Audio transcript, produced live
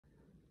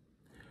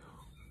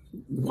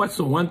what's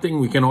the one thing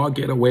we can all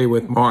get away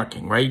with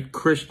marking, right?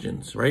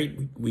 Christians, right?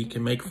 We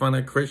can make fun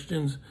of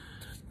Christians.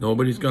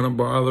 Nobody's going to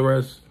bother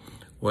us,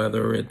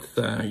 whether it's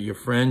your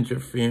friends, your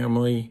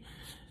family,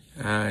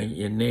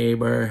 your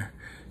neighbor,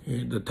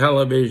 the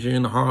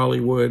television,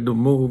 Hollywood, the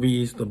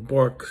movies, the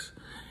books.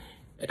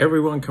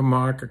 Everyone can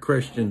mark a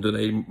Christian. Do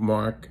they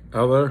mark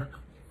other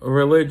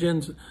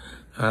religions?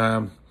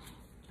 I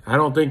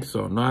don't think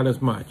so. Not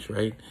as much,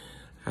 right?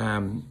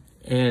 And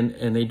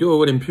they do it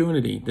with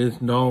impunity.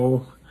 There's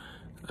no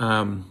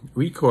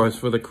recourse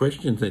for the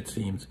Christians, it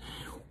seems.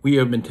 We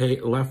have been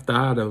left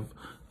out of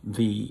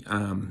the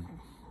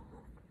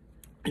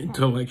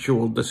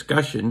intellectual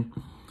discussion.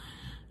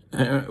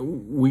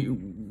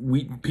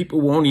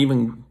 People won't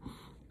even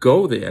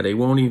go there. They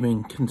won't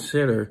even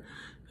consider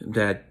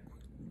that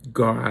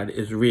God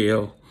is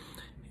real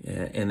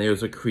and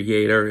there's a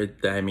creator.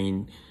 I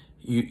mean,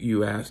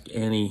 you ask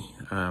any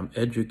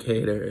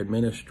educator,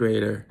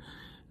 administrator,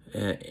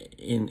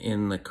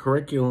 in the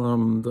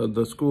curriculum,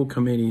 the school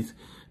committees,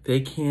 they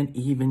can't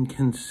even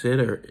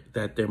consider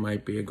that there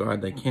might be a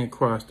God. They can't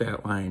cross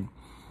that line.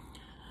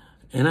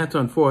 And that's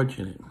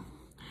unfortunate.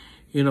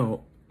 You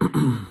know,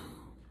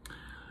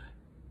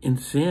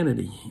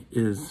 insanity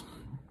is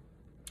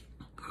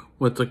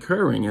what's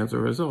occurring as a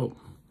result.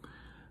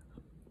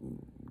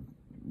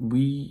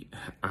 We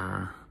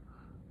are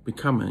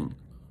becoming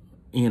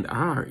and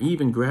are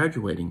even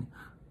graduating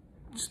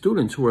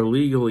students who are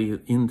legally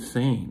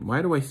insane.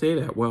 Why do I say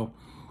that? Well,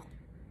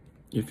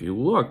 if you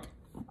look,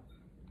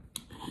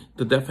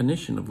 the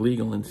definition of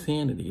legal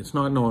insanity, it's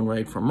not knowing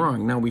right from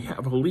wrong. Now, we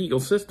have a legal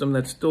system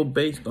that's still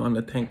based on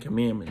the Ten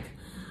Commandments,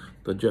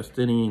 the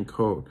Justinian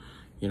Code,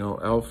 you know,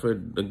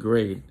 Alfred the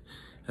Great,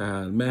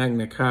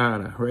 Magna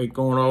Carta, right?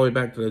 Going all the way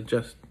back to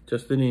the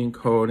Justinian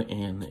Code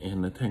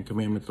and the Ten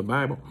Commandments of the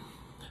Bible.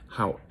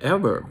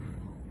 However,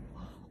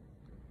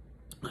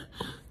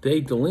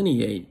 they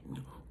delineate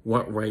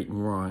what right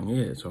and wrong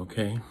is,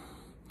 okay?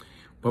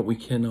 But we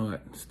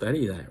cannot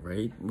study that,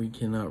 right? We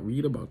cannot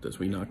read about this.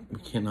 We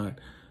cannot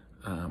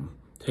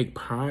take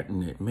part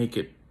in it, make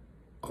it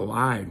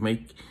alive,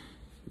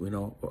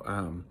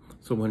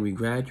 so when we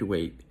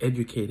graduate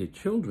educated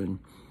children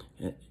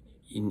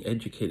in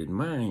educated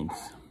minds,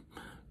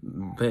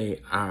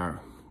 they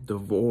are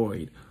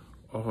devoid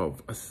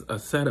of a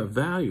set of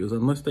values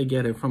unless they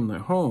get it from their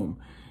home.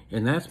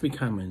 And that's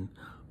becoming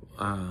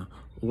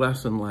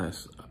less and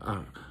less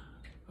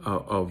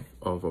of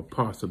a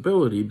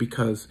possibility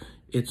because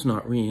it's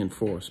not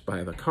reinforced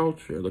by the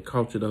culture. The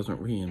culture doesn't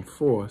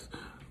reinforce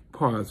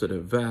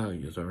positive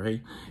values, all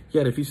right?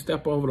 Yet if you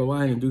step over the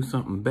line and do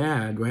something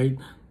bad, right,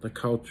 the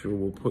culture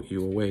will put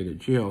you away to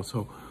jail.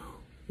 So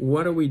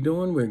what are we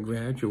doing? We're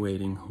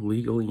graduating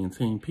legally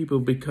insane people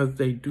because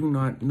they do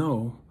not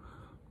know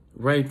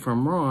right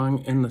from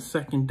wrong. And the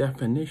second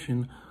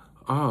definition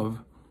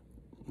of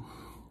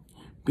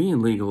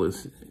being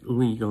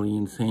legally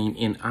insane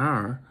in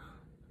our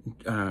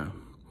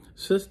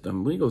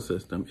legal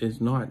system, is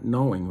not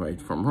knowing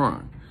right from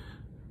wrong.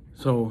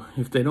 So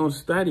if they don't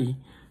study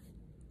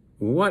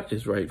what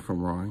is right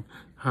from wrong,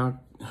 how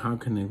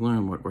can they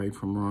learn what right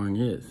from wrong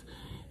is?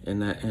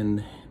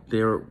 And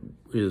there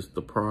is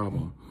the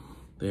problem.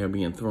 They are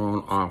being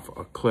thrown off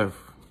a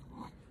cliff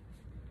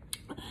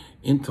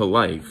into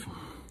life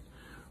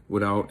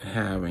without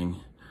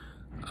having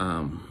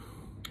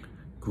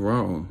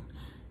grown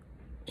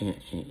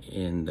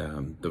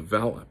and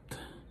developed.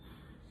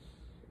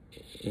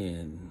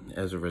 And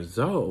as a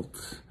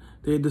result,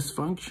 they're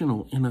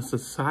dysfunctional in a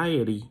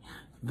society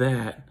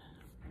that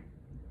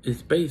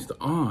is based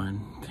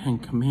on 10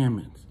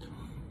 Commandments.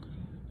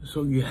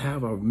 So you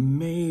have a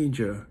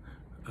major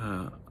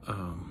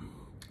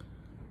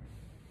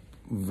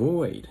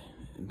void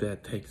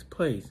that takes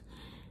place.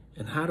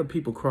 And how do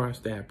people cross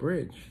that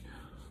bridge?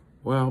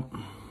 Well,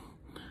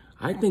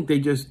 I think they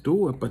just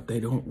do it, but they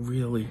don't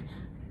really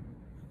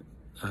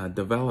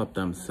develop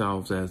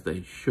themselves as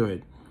they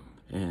should.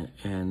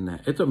 And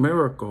it's a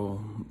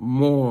miracle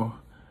more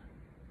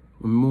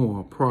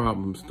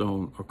problems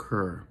don't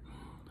occur.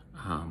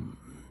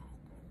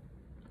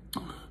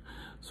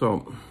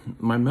 So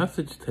my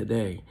message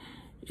today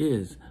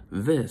is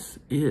this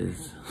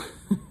is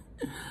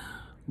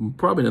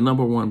probably the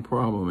 #1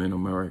 problem in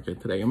America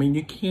today. I mean,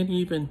 you can't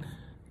even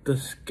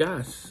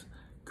discuss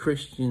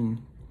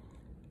Christian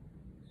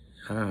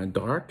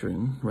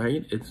doctrine,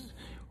 right?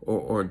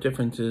 Or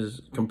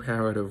differences,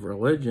 comparative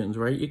religions,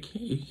 right? You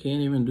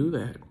can't even do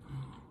that.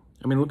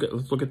 I mean,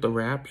 let's look at the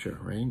rapture,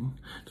 right?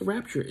 The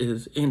rapture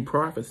is in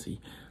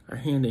prophecy, are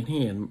hand in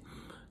hand,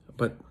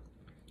 but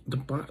the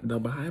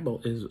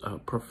Bible is a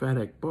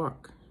prophetic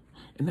book,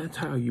 and that's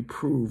how you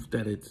prove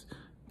that it's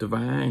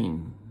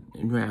divine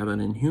rather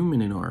than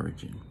human in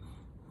origin.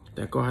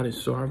 That God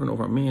is sovereign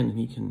over man, and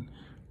He can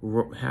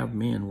have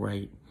man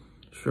write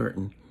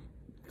certain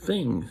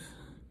things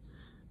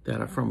that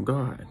are from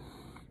God.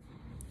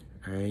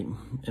 All right,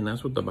 and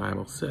that's what the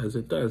Bible says.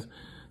 It does,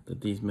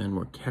 that these men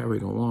were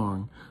carried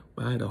along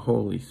by the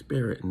Holy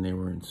Spirit and they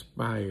were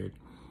inspired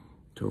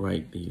to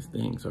write these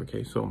things.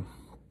 Okay, so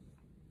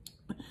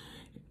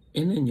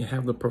And then you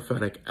have the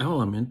prophetic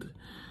element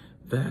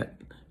that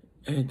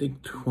I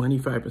think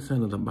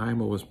 25% of the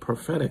Bible was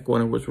prophetic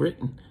when it was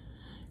written.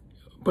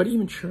 But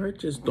even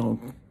churches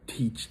don't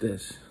teach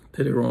this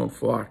to their own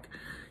flock.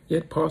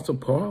 Yet Apostle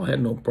Paul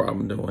had no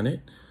problem doing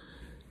it.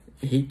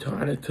 He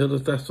taught it to the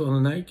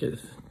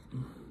Thessalonians,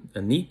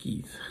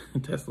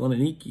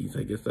 Thessalonians,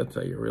 I guess that's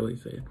how you really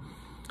say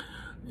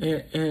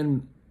it.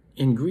 And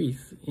in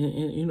Greece,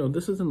 you know,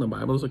 this is in the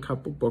Bible. There's a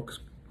couple books,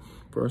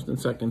 1st and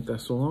 2nd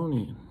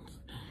Thessalonians.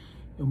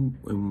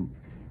 And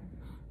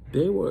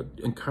they were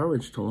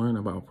encouraged to learn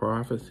about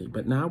prophecy.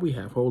 But now we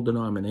have whole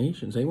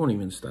denominations. They won't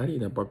even study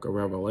the book of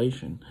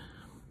Revelation.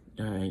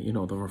 You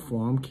know, the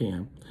Reform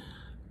camp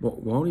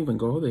won't even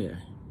go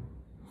there.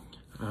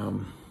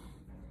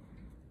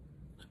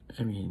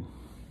 I mean,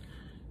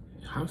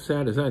 how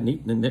sad is that?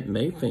 And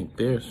they think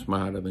they're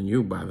smarter than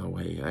you, by the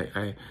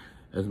way.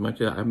 As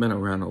much as I've been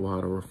around a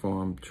lot of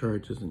Reformed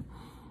churches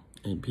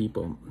and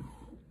people,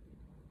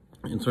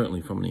 and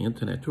certainly from the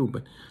internet too,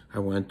 but I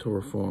went to a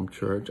Reformed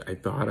church. I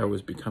thought I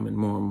was becoming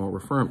more and more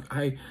Reformed.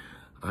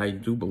 I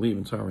do believe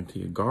in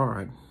sovereignty of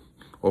God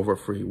over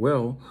free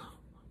will.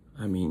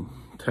 I mean,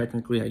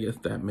 technically, I guess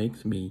that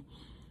makes me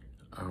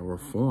a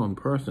Reformed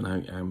person.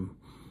 I'm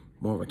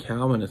more of a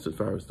Calvinist as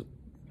far as the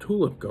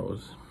tulip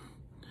goes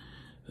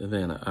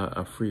than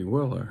a free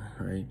willer,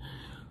 right?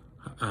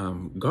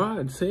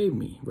 God saved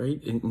me,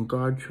 right? And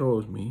God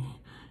chose me.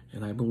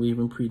 And I believe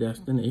in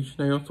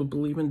predestination. I also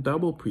believe in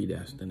double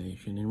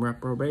predestination and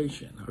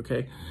reprobation,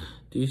 okay?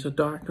 These are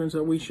doctrines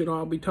that we should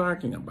all be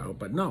talking about.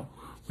 But no,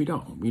 we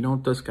don't. We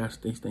don't discuss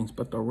these things.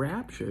 But the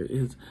rapture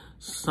is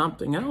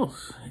something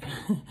else.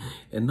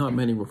 And not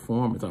many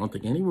reformers. I don't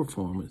think any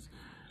reformers.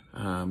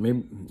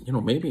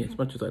 Maybe as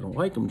much as I don't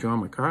like him, John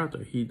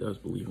MacArthur, he does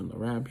believe in the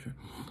rapture.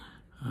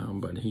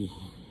 But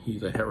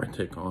he's a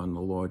heretic on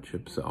the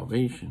Lordship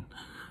salvation.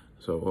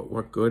 So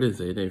what good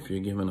is it if you're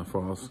given a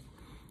false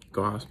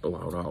gospel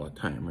out all the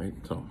time, right?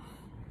 So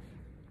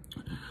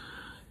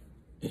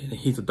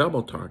he's a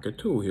double talker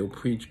too. He'll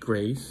preach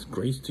grace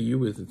to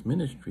you is his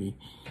ministry,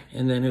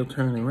 and then he'll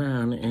turn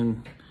around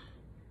and,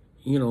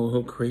 you know,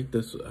 he'll create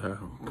this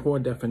poor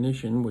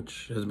definition,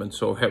 which has been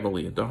so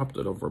heavily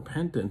adopted, of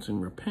repentance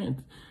and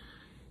repent,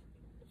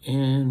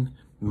 and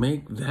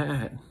make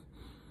that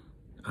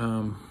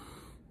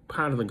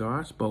part of the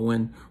gospel,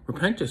 when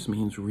repentance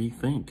means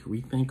rethink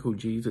who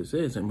Jesus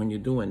is. And when you're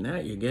doing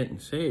that, you're getting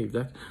saved.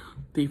 That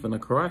thief on the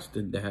cross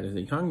did that as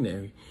he hung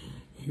there.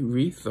 He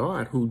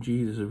rethought who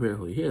Jesus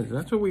really is.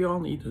 That's what we all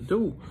need to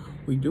do.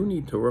 We do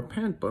need to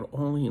repent, but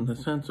only in the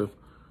sense of,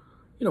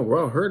 you know, we're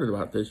all heard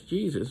about this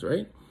Jesus,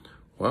 right?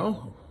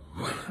 Well,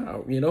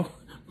 wow, you know,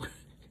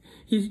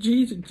 he's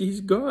Jesus, he's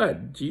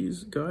God.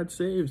 God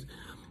saves,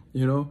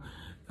 you know.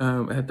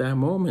 At that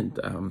moment,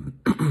 the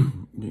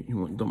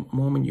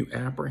moment you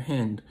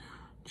apprehend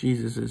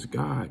Jesus is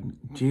God,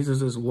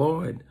 Jesus is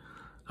Lord.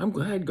 I'm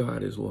glad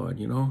God is Lord,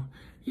 you know.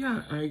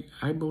 Yeah,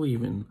 I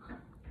believe in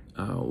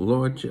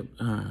Lordship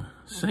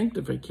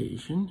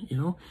sanctification, you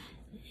know,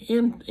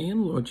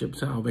 and Lordship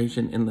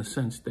salvation in the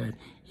sense that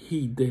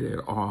he did it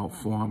all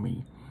for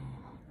me.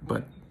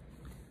 But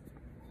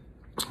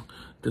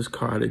this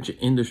cottage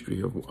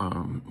industry of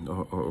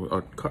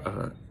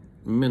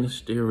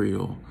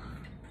ministerial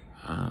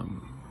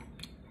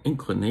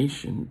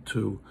inclination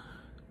to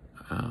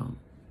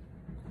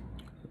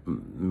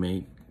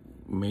make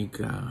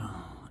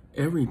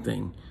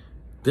everything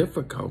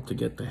difficult to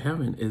get to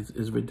heaven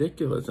is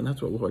ridiculous, and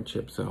that's what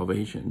Lordship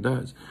salvation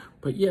does.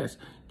 But yes,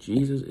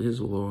 Jesus is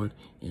Lord,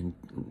 and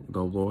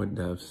the Lord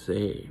does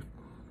save,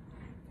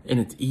 and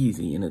it's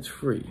easy and it's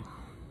free,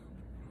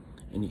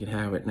 and you can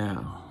have it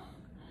now.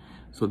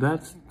 So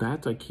that's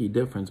a key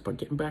difference. But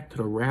getting back to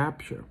the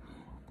rapture,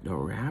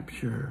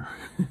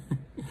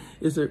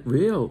 is it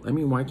real? I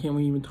mean, why can't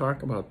we even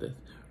talk about this,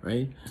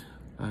 right?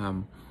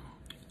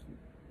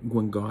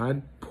 When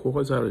God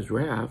pours out his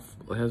wrath,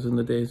 as in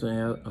the days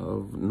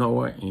of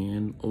Noah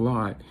and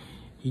Lot,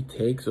 he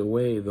takes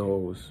away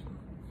those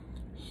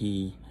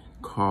he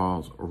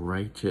calls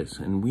righteous.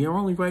 And we are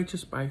only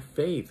righteous by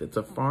faith. It's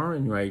a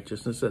foreign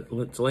righteousness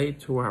that's laid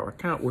to our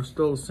account. We're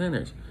still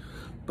sinners,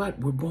 but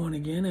we're born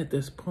again at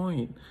this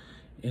point.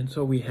 And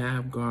so we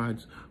have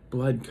God's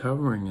blood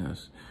covering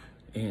us,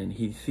 and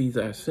he sees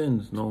our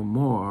sins no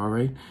more, all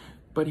right?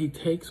 But he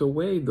takes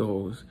away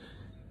those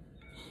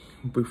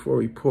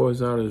before he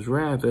pours out his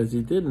wrath, as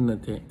he did in the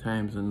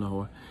times of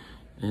Noah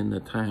and the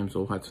times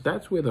of Lot. So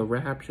that's where the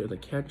rapture, the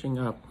catching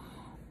up.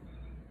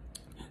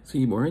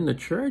 See, we're in the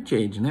church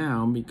age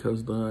now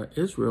because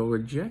Israel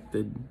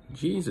rejected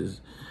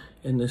Jesus,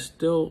 and there's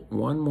still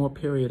one more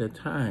period of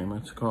time.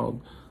 It's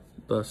called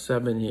the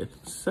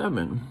 70th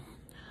seven.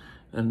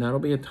 And that'll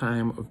be a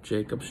time of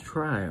Jacob's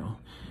trial.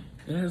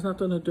 It has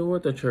nothing to do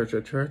with the church.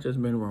 The church has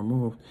been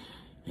removed.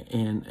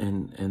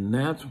 And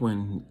that's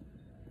when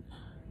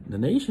the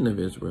nation of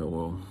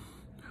Israel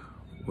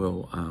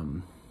will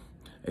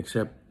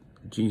accept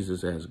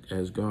Jesus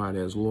as God,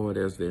 as Lord,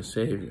 as their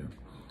Savior.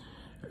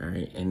 All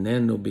right. And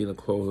then there'll be the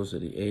close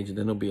of the age.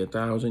 Then there'll be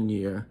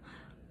 1,000-year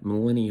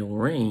millennial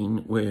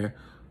reign where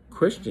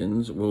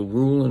Christians will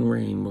rule and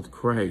reign with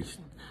Christ.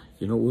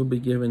 You know, we'll be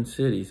given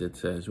cities, it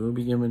says. We'll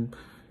be given,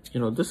 you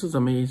know, this is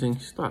amazing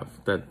stuff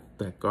that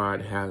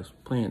God has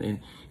planned. And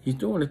he's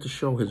doing it to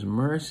show his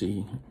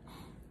mercy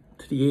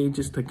to the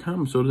ages to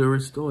come. So there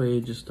is still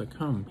ages to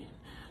come,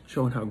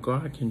 showing how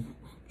God can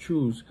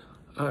choose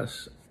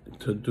us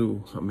to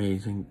do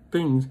amazing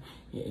things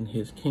in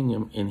his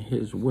kingdom, in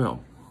his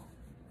will.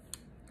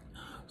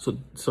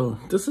 So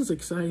this is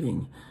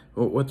exciting.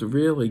 What's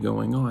really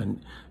going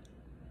on?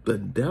 The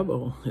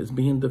devil is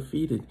being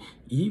defeated.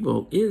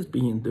 Evil is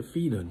being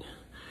defeated.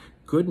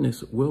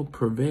 Goodness will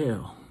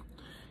prevail.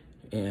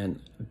 And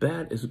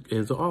that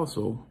is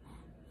also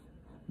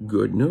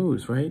good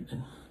news, right?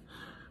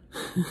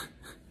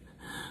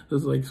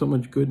 There's like so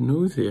much good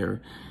news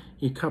here.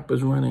 Your cup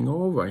is running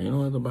over. You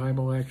know, the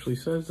Bible actually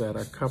says that.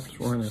 Our cup's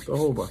runneth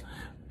over.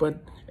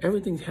 But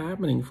everything's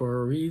happening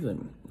for a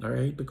reason, all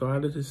right? The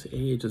God of this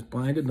age has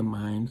blinded the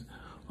minds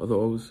of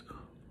those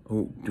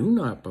who do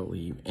not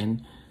believe.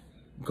 And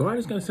God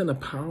is going to send a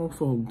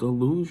powerful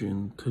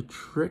delusion to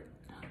trick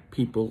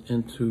people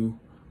into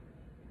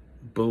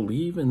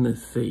believing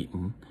this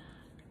Satan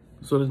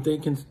so that they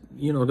can,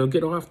 you know, they'll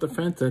get off the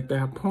fence at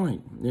that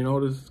point. You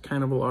know, there's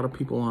kind of a lot of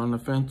people on the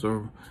fence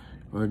or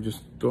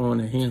just throwing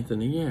their hands in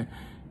the air,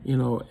 you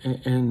know,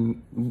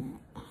 and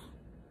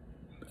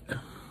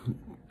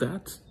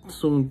that's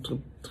soon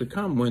to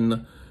come when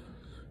the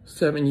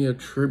 7-year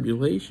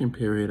tribulation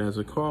period, as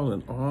I call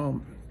it,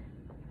 all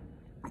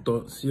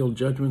the sealed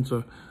judgments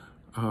are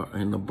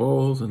and the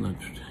bowls and the,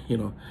 you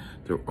know,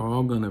 they're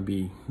all going to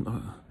be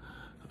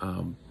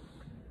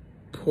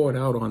poured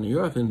out on the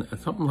earth, and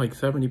something like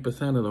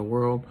 70% of the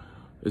world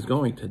is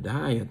going to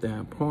die at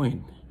that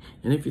point.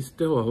 And if you're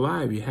still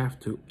alive, you have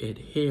to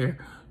adhere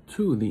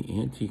to the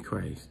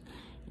Antichrist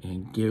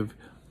and give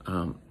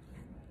a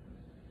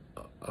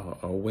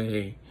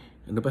way.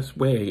 And the best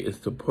way is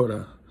to put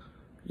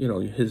you know,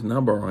 his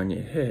number on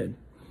your head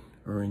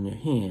or in your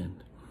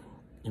hand.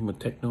 And with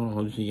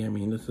technology, I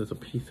mean, this is a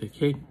piece of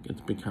cake.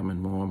 It's becoming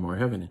more and more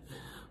evident.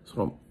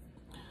 So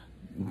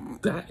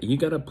that you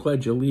got to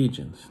pledge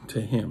allegiance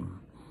to him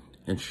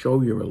and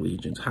show your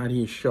allegiance. How do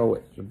you show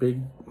it? Your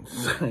big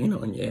sign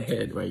on your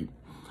head, right?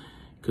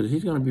 Because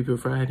he's going to be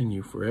providing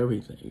you for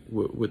everything,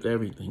 with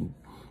everything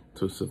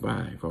to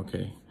survive,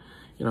 okay?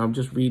 You know, I'm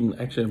just reading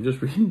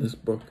this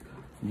book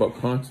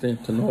about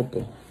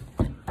Constantinople,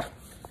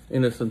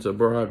 Innocents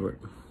Abroad with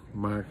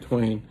Mark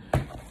Twain.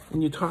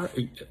 And you talk,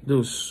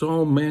 there's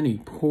so many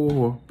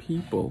poor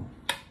people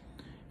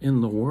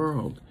in the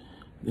world.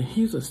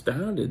 He's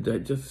astounded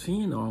that just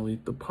seeing all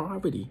the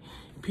poverty.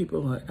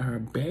 People are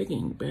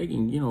begging,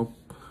 you know.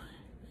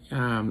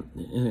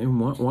 In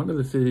one of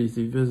the cities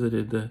he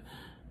visited,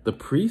 the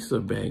priests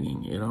are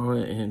begging, you know,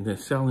 and they're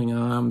selling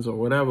alms or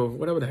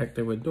whatever the heck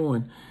they were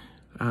doing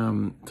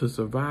to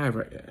survive.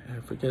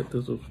 I forget,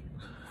 this was,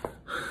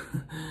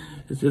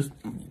 it's just,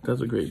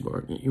 that's a great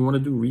book. You want to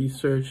do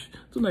research?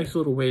 It's a nice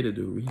little way to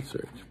do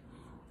research.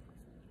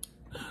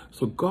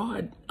 So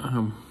God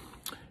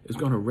is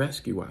going to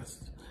rescue us.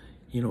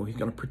 You know, he's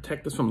going to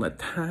protect us from the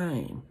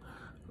time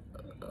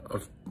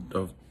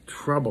of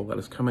trouble that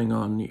is coming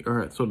on the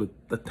earth. So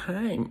that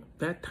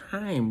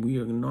time we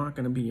are not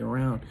going to be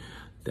around.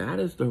 That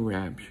is the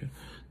rapture.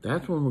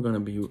 That's when we're going to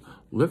be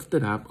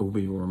lifted up. We'll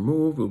be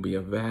removed. We'll be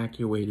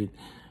evacuated.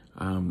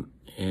 And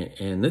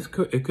it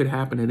could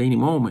happen at any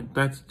moment.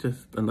 That's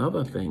just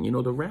another thing. You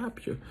know, the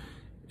rapture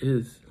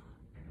is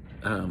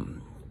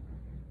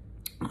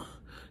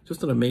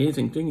just an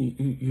amazing thing.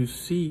 You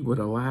see with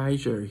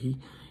Elijah, he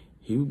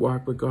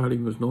walked with God. He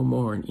was no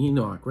more. And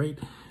Enoch, right?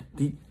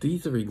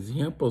 These are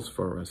examples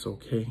for us,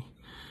 okay?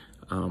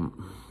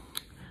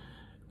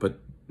 But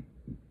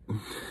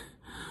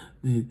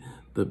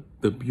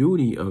the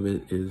beauty of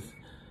it is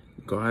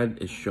God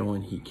is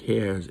showing he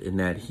cares and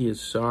that he is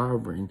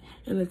sovereign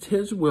and it's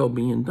his will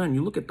being done.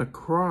 You look at the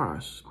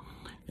cross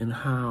and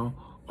how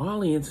all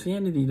the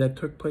insanity that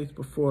took place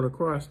before the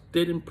cross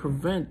didn't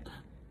prevent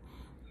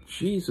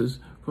Jesus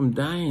from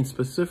dying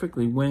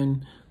specifically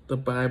when the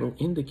Bible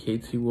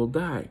indicates he will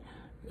die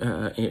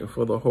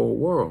for the whole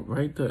world,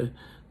 right?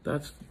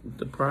 That's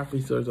the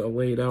prophecies are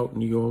laid out in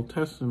the Old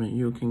Testament.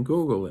 You can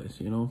Google this,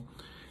 you know.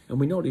 And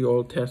we know the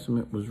Old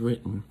Testament was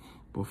written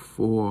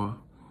before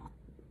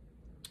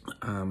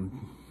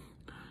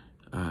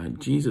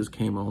Jesus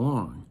came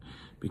along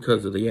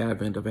because of the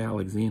advent of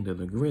Alexander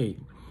the Great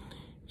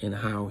and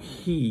how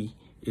he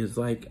is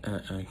like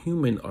a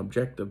human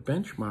objective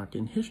benchmark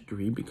in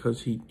history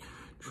because he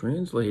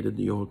translated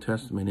the Old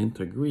Testament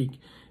into Greek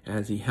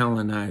as he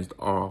Hellenized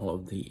all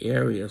of the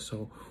area.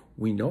 So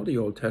we know the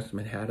Old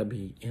Testament had to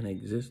be in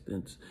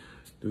existence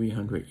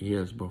 300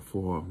 years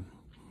before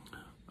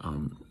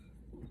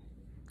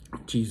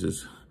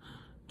Jesus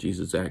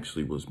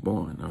actually was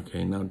born.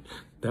 Okay, now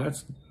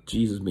that's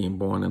Jesus being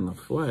born in the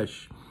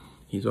flesh.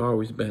 He's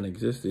always been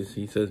existence.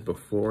 He says,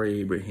 before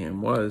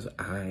Abraham was,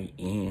 I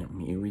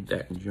am. You read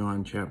that in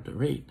John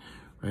chapter 8,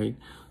 right?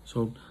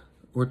 So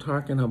we're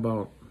talking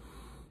about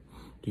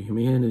the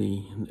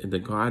humanity, the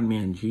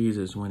God-man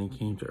Jesus when he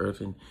came to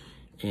earth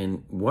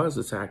and was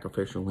a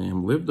sacrificial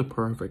lamb, lived a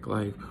perfect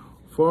life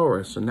for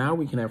us. So now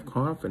we can have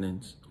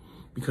confidence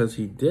because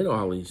he did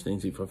all these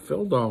things. He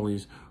fulfilled all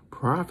these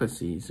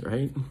prophecies,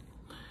 right?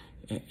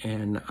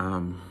 And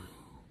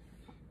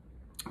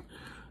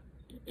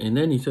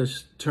then he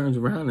just turns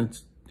around and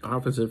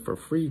offers it for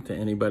free to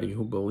anybody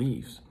who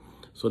believes.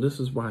 So this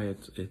is why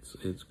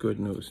it's good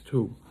news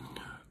too.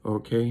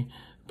 Okay,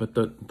 but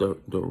the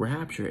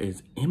rapture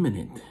is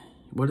imminent.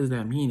 What does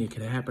that mean? It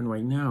could happen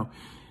right now.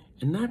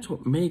 And that's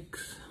what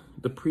makes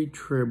the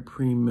pre-trib,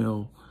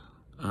 pre-mill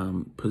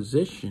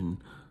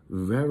position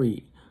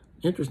very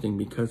interesting,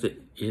 because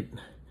it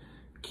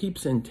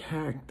keeps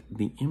intact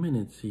the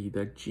imminency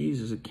that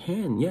Jesus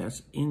can,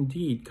 yes,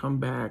 indeed, come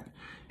back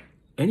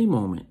any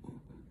moment.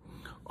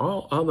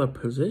 All other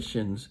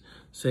positions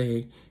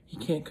say he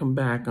can't come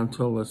back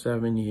until the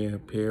 7-year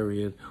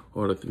period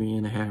or the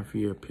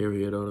 3.5-year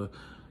period, or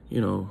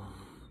the,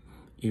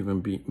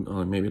 even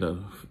maybe the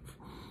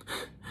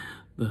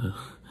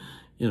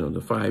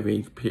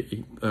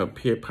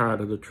 5/8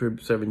 part of the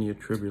 7-year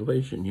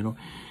tribulation,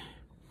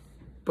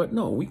 But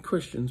no, we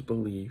Christians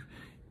believe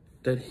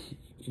that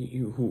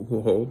who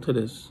hold to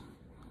this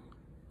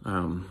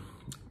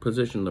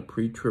position, the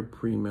pre-trib,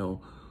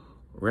 pre-mill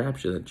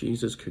rapture, that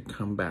Jesus could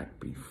come back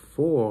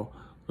before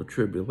the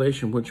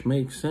tribulation, which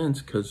makes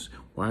sense, because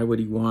why would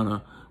he want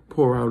to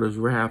pour out his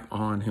wrath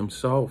on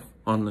himself,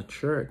 on the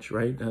church,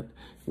 right? That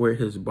we're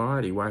his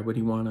body. Why would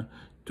he want to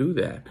do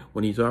that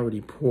when he's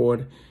already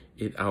poured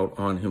it out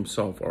on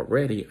himself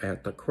already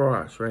at the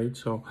cross, right?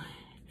 So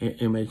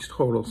it makes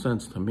total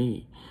sense to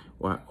me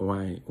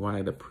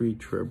why the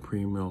pre-trib,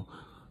 pre-mill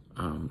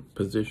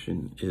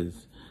position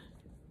is,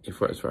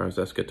 as far as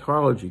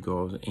eschatology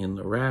goes, in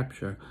the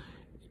rapture,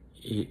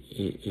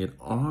 it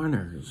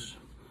honors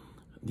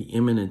the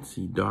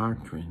imminency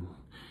doctrine,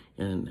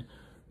 and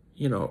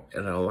it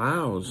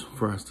allows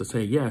for us to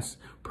say, yes,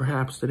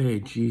 perhaps today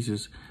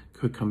Jesus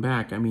could come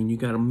back. I mean, you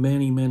got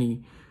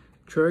many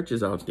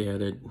churches out there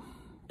that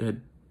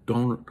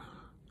don't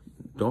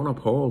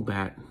uphold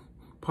that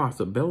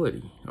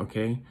possibility.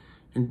 Okay,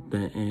 and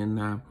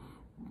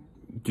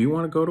do you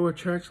want to go to a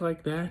church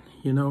like that?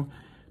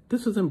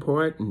 This is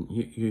important.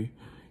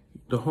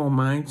 The whole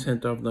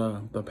mindset of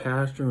the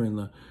pastor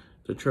and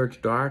the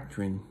church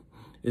doctrine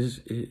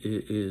is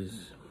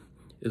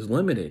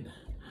limited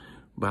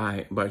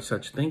by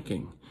such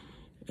thinking,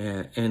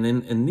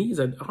 and these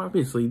are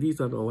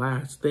the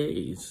last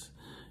days.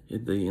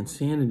 The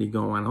insanity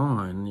going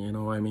on.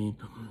 I mean,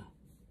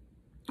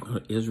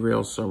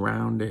 Israel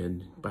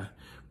surrounded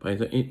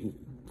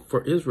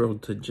for Israel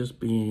to just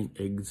be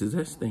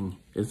existing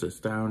is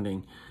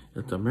astounding.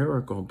 It's a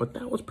miracle, but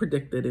that was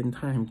predicted in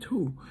time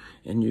too,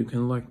 and you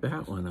can look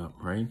that one up,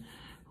 right?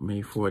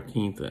 May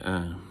 14th,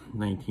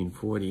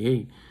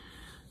 1948.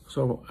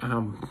 So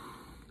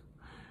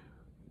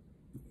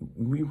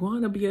we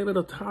want to be able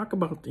to talk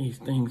about these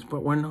things,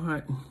 but we're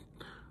not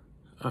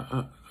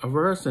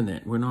averse in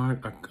it. We're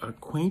not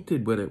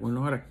acquainted with it. We're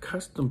not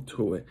accustomed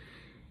to it.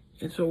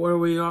 And so what do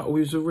we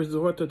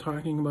resort to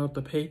talking about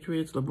the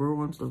Patriots, the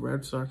Bruins, the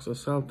Red Sox, the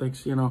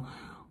Celtics,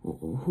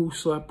 who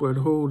slept with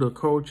who, the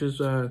coaches,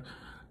 doing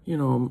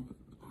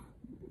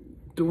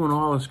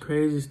all this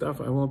crazy stuff.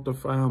 I won't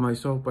defile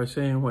myself by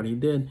saying what he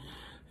did.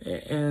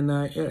 And,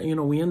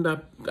 we end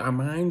up, our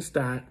minds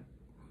start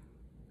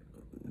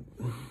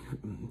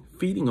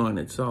feeding on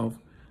itself,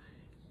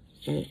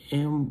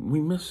 and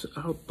we miss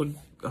out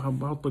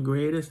about the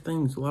greatest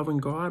things, loving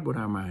God with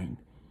our mind.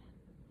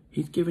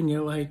 He's given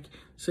you like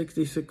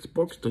 66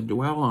 books to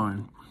dwell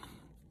on,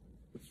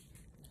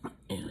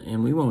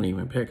 and we won't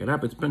even pick it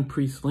up. It's been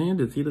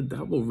pre-slandered. See, the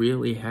devil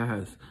really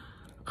has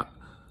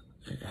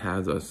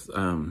us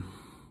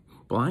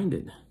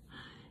blinded.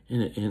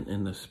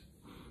 And the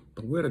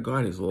word of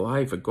God is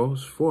life. It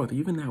goes forth.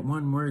 Even that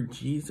one word,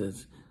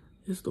 Jesus,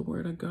 is the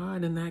word of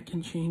God, and that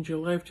can change your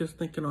life just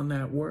thinking on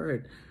that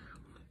word.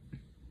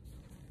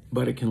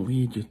 But it can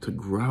lead you to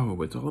grow.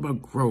 It's all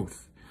about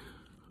growth.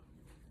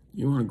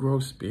 You want to grow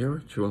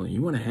spiritually.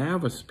 You want to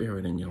have a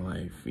spirit in your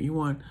life. You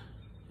want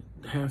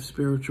to have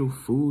spiritual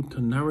food to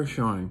nourish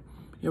on.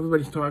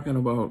 Everybody's talking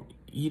about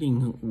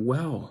eating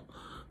well,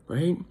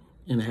 right?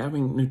 And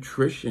having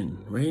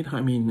nutrition, right?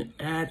 I mean,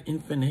 ad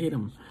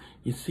infinitum.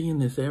 You're seeing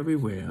this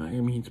everywhere.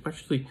 I mean,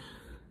 especially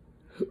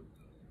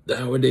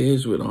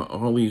nowadays with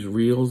all these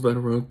reels that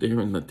are out there,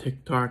 and the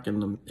TikTok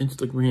and the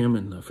Instagram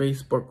and the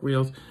Facebook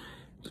reels.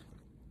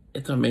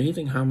 It's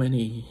amazing how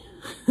many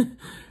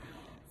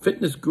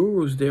fitness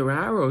gurus there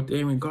are out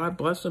there, and God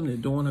bless them, they're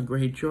doing a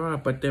great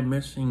job, but they're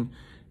missing,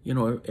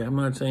 I'm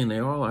not saying they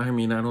all are. I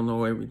mean, I don't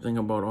know everything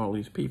about all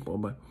these people,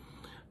 but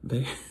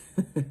they,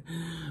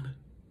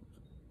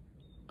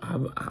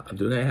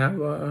 do they have,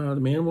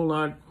 man will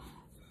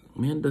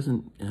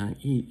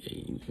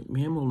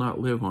not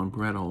live on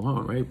bread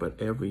alone, right? But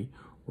every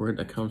word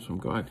that comes from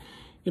God.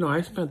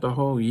 I spent the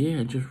whole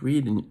year just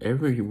reading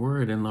every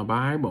word in the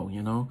Bible,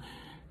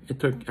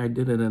 I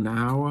did it an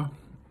hour.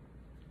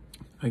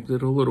 I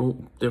did a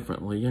little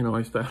differently.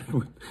 I started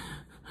with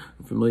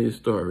familiar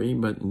story,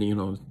 but, you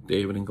know,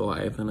 David and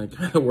Goliath, and I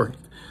kind of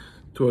worked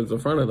towards the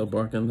front of the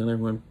book, and then I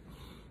went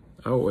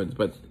outwards.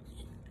 But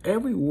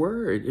every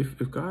word, if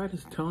God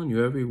is telling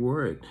you every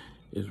word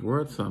is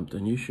worth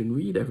something, you should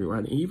read every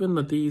word, even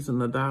the these and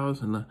the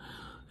thous and the,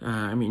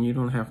 I mean, you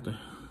don't have to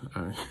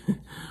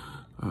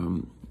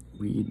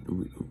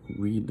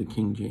read the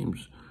King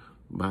James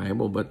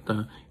Bible, but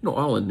you know,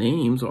 all the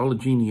names, all the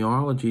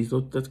genealogies,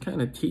 that's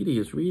kind of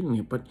tedious reading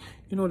it, but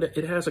you know that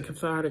it has a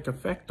cathartic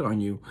effect on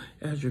you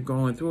as you're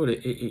going through it.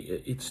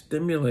 It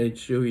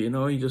stimulates you, you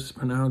know, you're just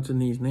pronouncing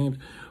these names.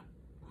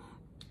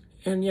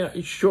 And yeah,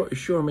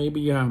 sure,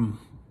 maybe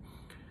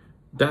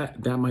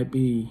that might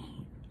be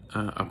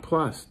a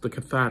plus, the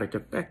cathartic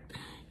effect.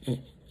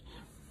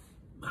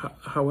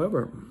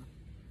 However,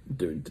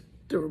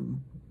 they're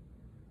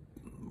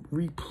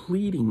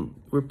replete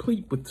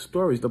with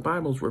stories. The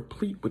Bible's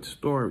replete with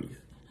stories,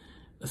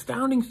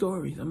 astounding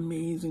stories,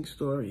 amazing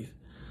stories,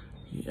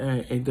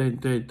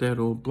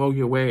 that'll blow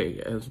you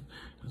away, as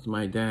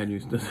my dad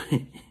used to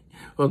say.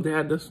 Well,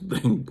 Dad, this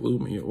thing blew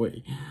me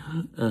away.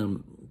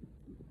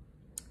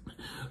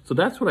 So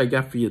that's what I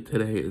got for you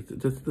today. Is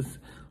this.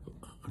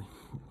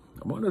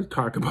 I wanted to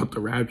talk about the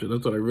rapture.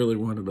 That's what I really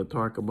wanted to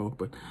talk about.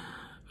 But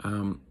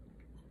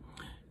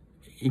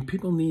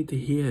people need to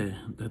hear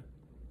that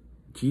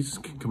Jesus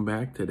can come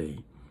back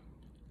today.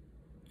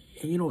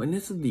 And, you know, and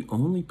this is the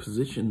only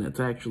position that's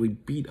actually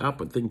beat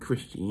up within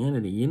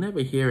Christianity. You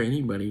never hear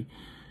anybody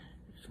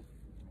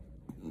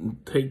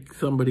take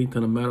somebody to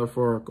the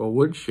metaphorical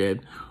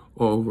woodshed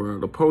over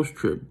the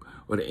post-trib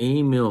or the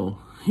A-mill,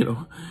 you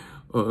know,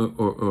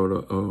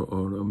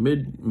 or the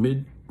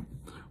mid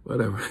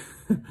whatever.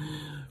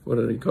 What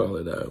do they call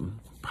it?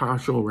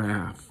 Partial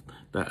wrath,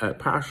 the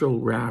partial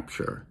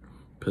rapture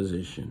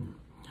position.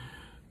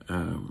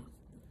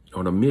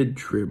 Or the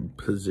mid-trib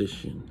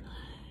position.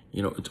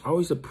 You know, it's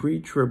always a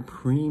pre-trib,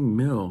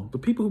 pre-mill. The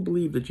people who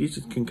believe that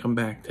Jesus can come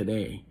back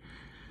today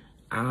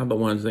are the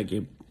ones that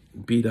get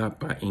beat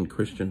up in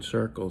Christian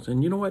circles.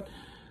 And you know what?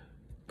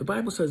 The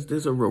Bible says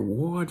there's a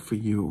reward for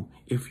you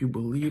if you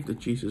believe that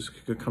Jesus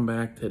could come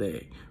back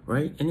today,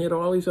 right? And yet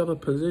all these other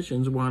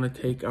positions want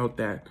to take out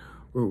that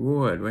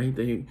reward, right?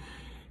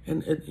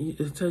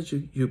 It says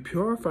you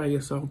purify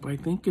yourself by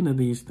thinking of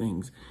these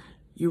things.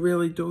 You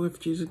really do. If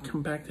Jesus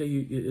come back to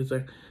you,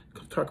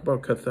 talk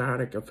about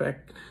cathartic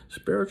effect,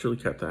 spiritually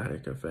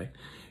cathartic effect.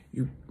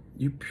 You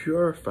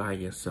purify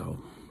yourself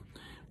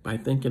by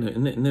thinking,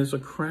 and there's a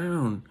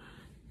crown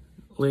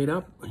laid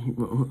up, a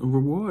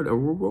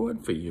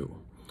reward for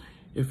you,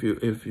 if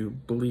you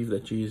believe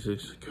that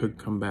Jesus could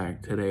come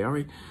back today. All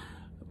right,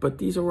 but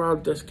these are all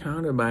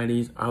discounted by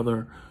these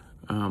other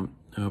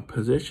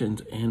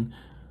positions, and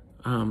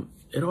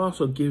it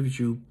also gives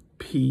you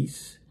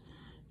peace.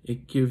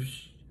 It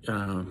gives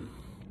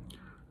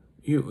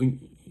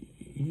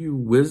you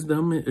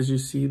wisdom as you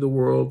see the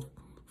world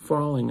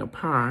falling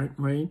apart,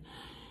 right?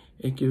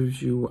 It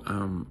gives you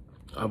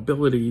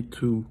ability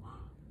to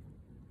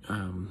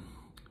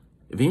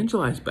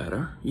evangelize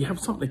better. You have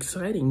something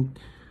exciting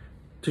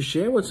to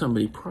share with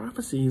somebody.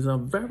 Prophecy is a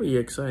very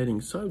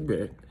exciting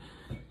subject.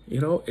 You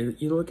know,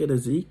 you look at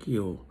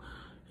Ezekiel,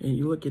 and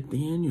you look at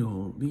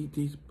Daniel.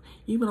 These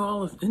even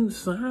all in the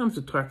Psalms,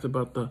 it talks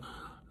about the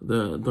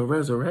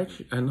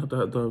resurrection and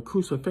the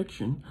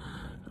crucifixion.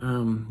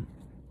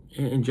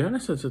 In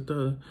Genesis, at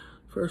the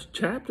first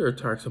chapter, it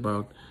talks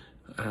about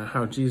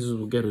how Jesus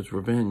will get his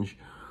revenge.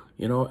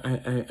 You know,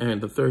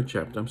 and the third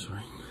chapter, I'm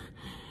sorry.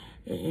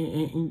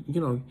 And you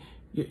know,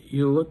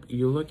 you look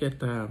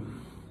at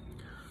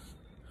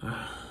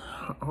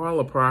all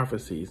the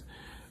prophecies,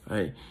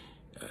 right?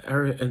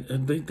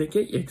 And they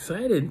get you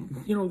excited.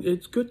 You know,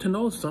 it's good to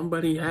know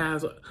somebody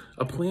has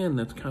a plan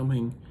that's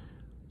coming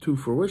to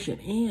fruition,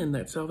 and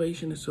that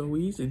salvation is so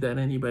easy that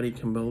anybody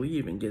can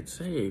believe and get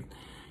saved.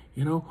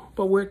 You know,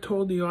 but we're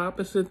told the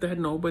opposite, that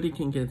nobody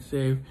can get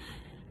saved.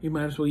 You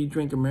might as well eat,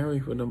 drink, and marry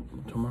for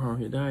tomorrow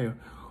you die,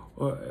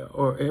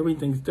 or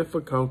everything's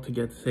difficult to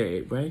get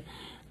saved, right?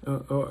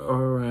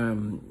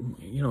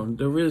 You know,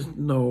 there is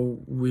no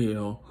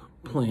real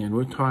plan.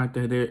 We're taught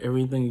that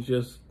everything's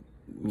just,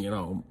 you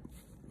know,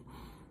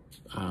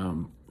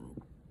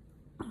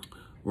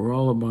 we're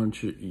all a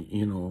bunch of,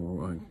 you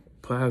know,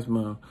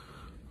 plasma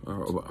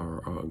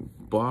or a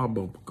blob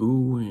of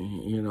goo,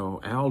 you know,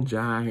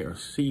 algae or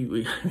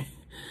seaweed.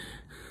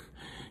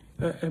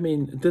 I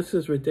mean, this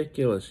is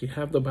ridiculous. You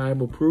have the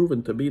Bible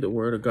proven to be the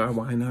Word of God.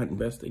 Why not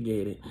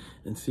investigate it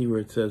and see where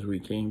it says we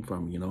came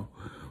from, you know?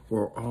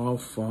 We're all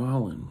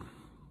fallen.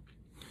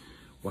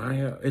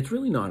 Why? It's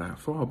really not our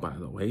fault, by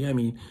the way. I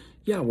mean,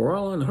 yeah, we're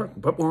all on the hook,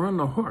 but we're on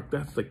the hook.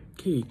 That's the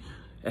key.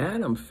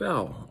 Adam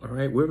fell, all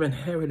right? We've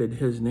inherited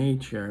his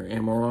nature,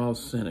 and we're all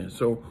sinners.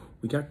 So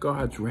we got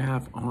God's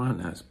wrath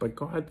on us, but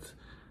God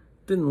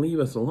didn't leave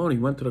us alone. He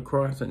went to the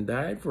cross and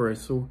died for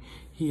us, so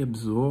he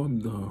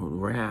absorbed the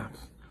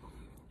wrath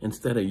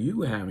instead of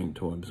you having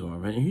to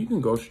absorb it. And you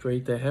can go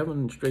straight to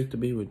heaven, straight to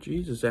be with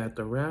Jesus at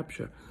the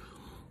rapture.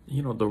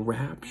 You know, the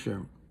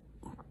rapture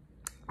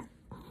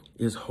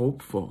is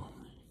hopeful.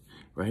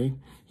 right?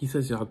 He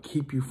says, I'll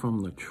keep you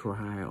from the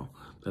trial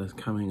that is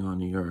coming on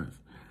the earth,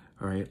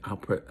 all right? I'll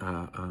put,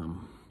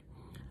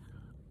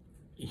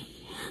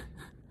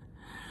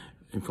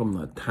 and from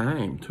the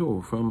time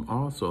too, from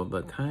also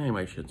the time,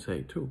 I should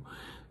say too.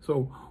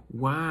 So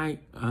why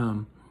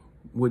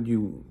would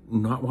you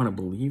not want to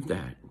believe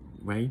that,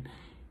 right?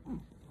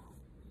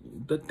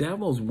 The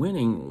devil's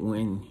winning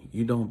when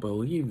you don't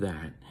believe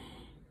that.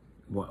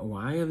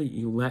 Why are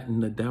you letting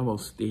the devil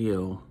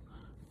steal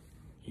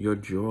your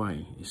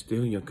joy,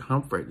 steal your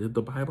comfort?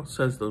 The Bible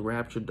says the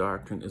rapture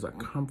doctrine is a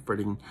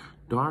comforting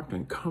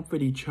doctrine.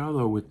 Comfort each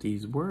other with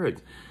these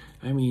words.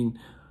 I mean,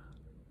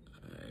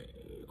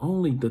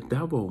 only the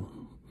devil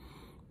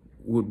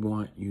would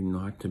want you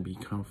not to be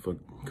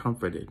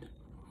comforted.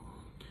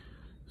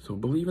 So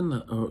believe in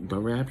the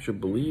rapture,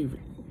 believe,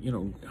 you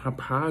know,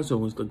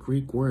 harpazo is the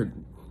Greek word.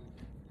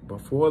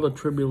 Before the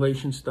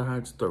tribulation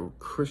starts, the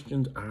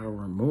Christians are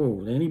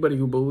removed. Anybody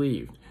who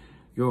believed,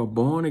 you're a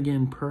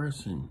born-again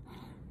person.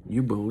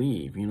 You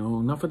believe, you know,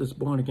 enough of this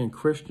born-again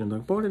Christian. The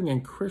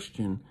born-again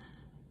Christian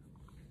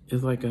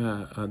is like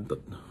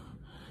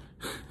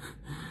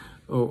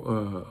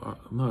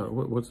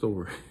what's the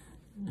word?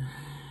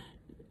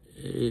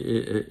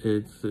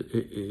 It's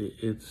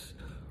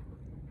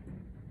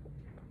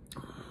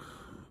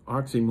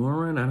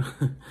oxymoron.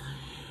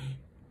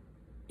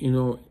 You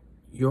know,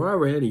 you're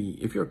already,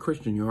 if you're a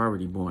Christian, you're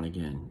already born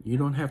again. You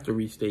don't have to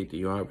restate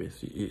the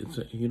obvious.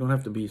 You don't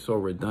have to be so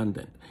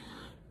redundant.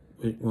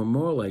 We're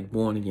more like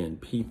born again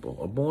people.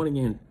 A born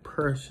again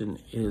person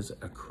is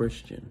a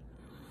Christian.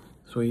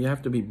 So you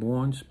have to be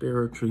born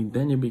spiritually,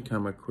 then you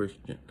become a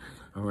Christian.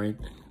 All right?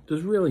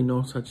 There's really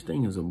no such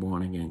thing as a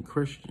born again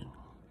Christian.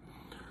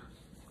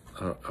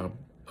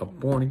 A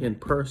born again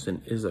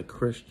person is a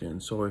Christian.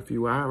 So if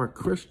you are a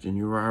Christian,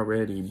 you're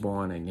already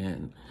born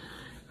again.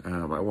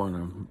 I want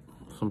to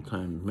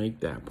sometimes make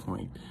that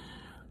point.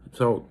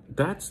 So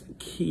that's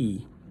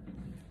key.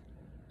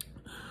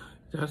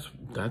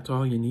 That's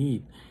all you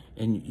need.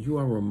 And you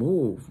are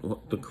removed.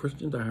 The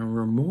Christians are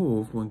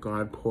removed when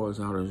God pours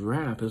out his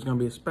wrath. There's going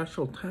to be a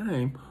special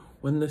time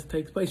when this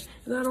takes place.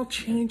 And that'll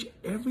change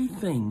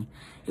everything.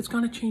 It's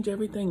going to change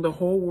everything. The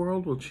whole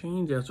world will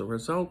change as a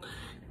result.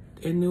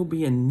 And there'll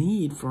be a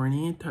need for an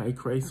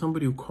antichrist,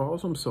 somebody who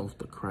calls himself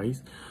the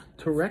Christ,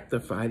 to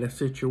rectify the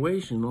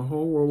situation. The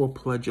whole world will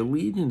pledge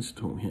allegiance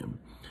to him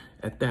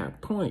at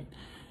that point.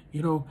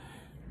 You know,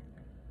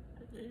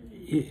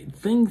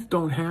 things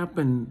don't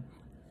happen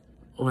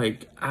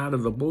like out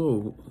of the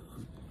blue.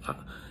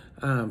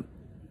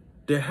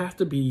 There has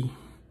to be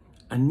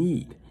a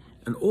need.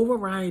 An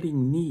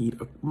overriding need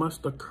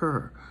must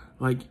occur.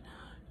 Like,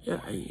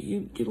 yeah,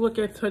 you look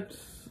at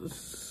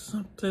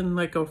something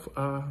like a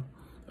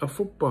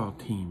football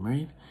team,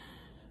 right?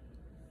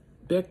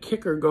 Their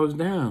kicker goes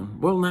down.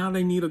 Well, now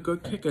they need a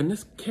good kicker. And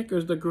this kicker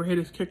is the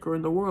greatest kicker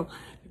in the world.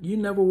 You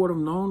never would have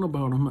known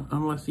about him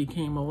unless he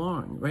came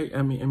along, right?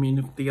 I mean,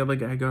 if the other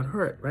guy got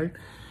hurt, right?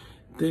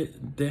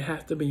 There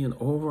has to be an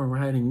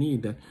overriding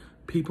need that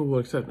people will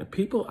accept. Now,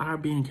 people are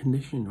being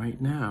conditioned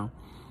right now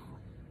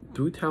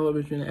through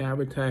television,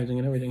 advertising,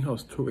 and everything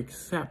else to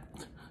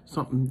accept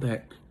something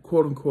that,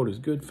 quote unquote, is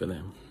good for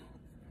them.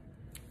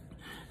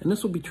 And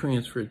this will be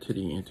transferred to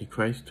the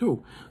Antichrist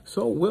too.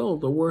 So will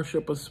the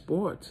worship of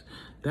sports.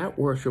 That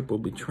worship will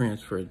be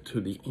transferred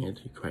to the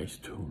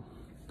Antichrist too.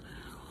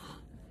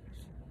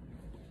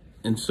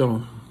 And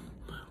so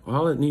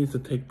all that needs to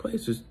take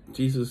place is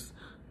Jesus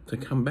to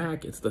come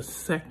back. It's the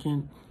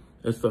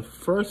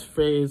first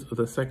phase of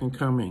the second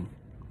coming.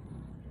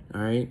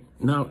 All right.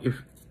 Now,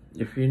 if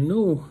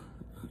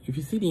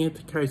you see the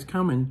Antichrist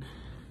coming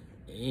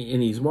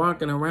and he's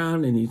walking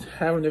around and he's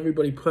having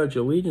everybody pledge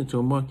allegiance to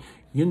him, well,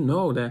 you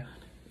know that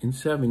in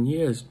 7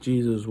 years,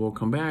 Jesus will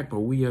come back.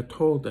 But we are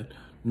told that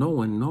no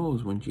one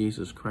knows when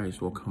Jesus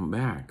Christ will come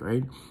back,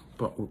 right?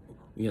 But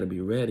we got to be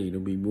ready, to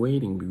be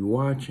waiting, be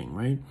watching,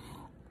 right?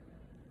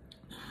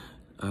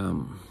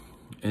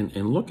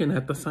 And looking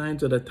at the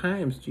signs of the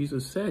times,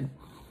 Jesus said,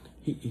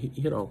 he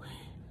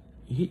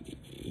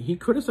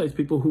criticized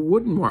people who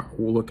wouldn't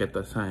look at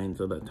the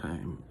signs of the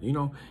time. You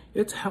know,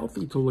 it's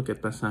healthy to look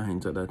at the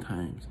signs of the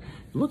times.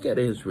 Look at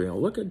Israel.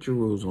 Look at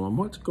Jerusalem.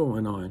 What's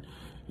going on?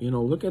 You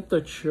know, look at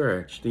the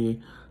church, the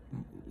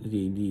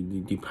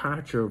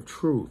departure of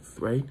truth,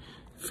 right?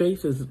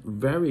 Faith is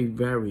very,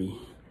 very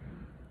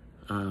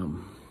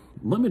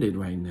limited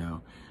right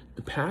now.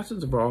 The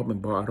pastors have all been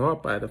bought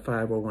up by the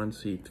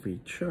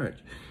 501c3 church.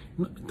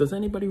 Does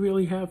anybody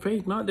really have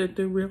faith? Not that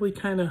they're really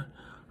kind of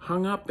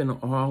hung up in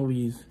all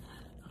these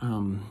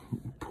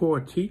poor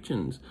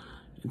teachings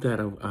that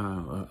have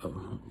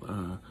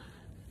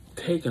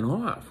taken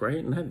off,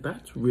 right? And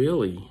that's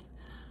really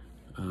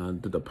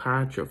the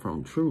departure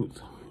from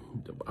truth,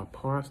 the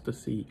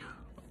apostasy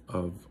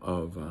of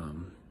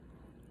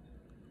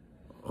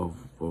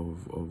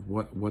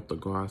what the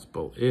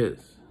gospel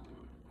is.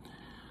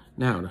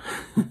 Now,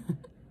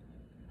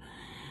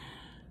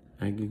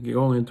 I could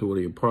go into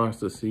the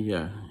apostasy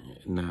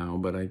now,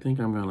 but I think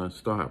I'm going to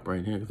stop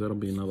right here because that'll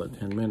be another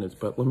 10 minutes.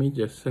 But let me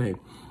just say,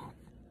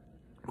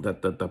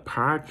 that the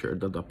departure,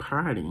 the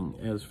departing,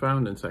 as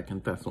found in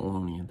 2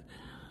 Thessalonians,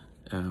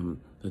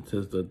 it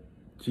says that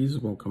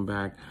Jesus won't come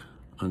back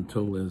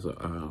until there's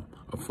a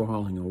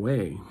falling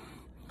away,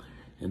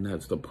 and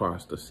that's the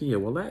apostasia.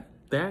 Well,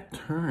 that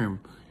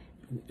term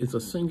is a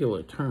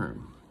singular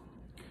term,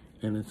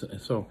 and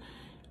so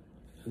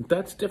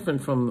that's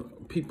different from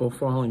people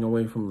falling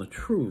away from the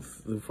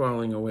truth, the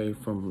falling away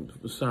from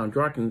the sound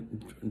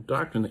doctrine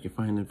that you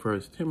find in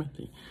 1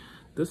 Timothy.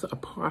 This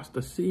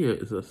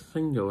apostasia is a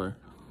singular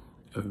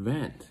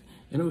event,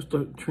 and it was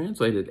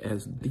translated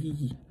as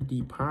the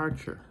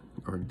departure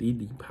or the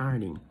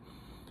departing.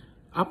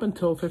 Up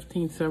until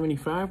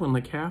 1575, when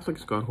the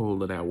Catholics got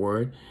hold of that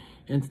word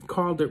and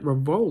called it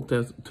revolt,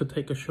 as to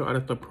take a shot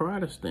at the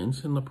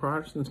Protestants, and the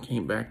Protestants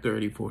came back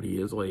 30, 40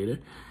 years later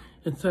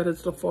and said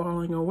it's the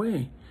falling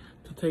away,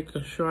 to take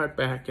a shot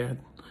back at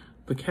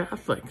the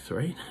Catholics,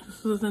 right?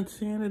 This is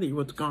insanity,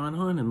 what's going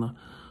on in the...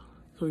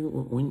 So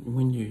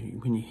when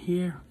you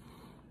hear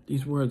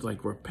these words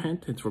like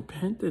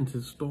repentance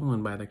is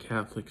stolen by the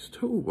Catholics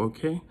too,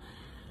 okay?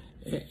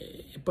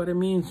 But it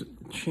means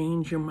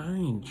change your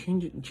mind,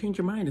 change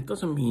your mind. It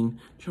doesn't mean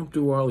jump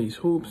through all these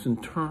hoops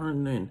and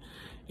turn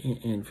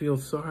and feel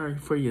sorry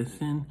for your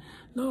sin.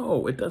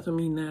 No, it doesn't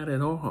mean that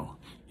at all.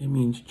 It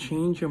means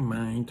change your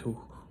mind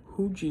to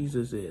who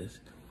Jesus is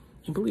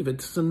and believe.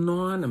 It's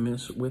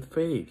synonymous with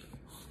faith.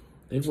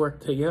 They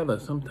work together.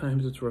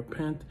 Sometimes it's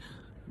repent,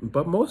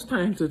 but most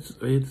times it's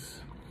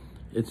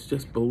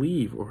just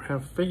believe or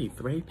have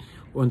faith, right?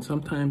 And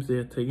sometimes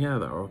they're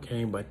together,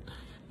 okay? But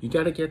you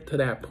got to get to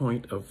that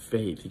point of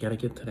faith. You got to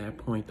get to that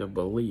point of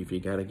belief. You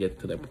got to get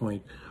to that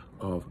point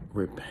of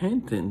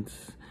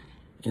repentance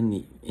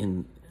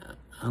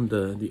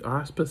under the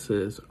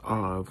auspices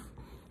of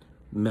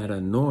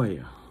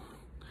metanoia.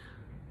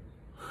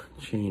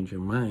 Change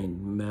your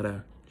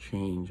mind.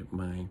 Change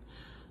mind.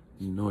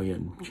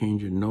 Noia,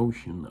 change your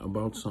notion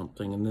about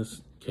something. In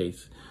this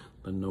case,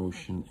 the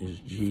notion is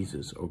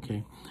Jesus,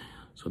 okay?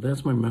 So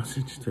that's my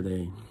message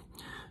today.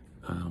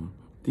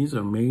 These are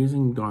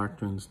amazing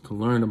doctrines to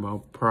learn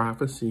about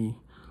prophecy,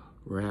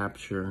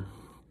 rapture,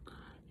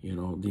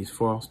 these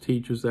false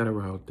teachers that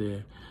are out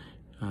there,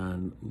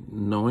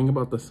 knowing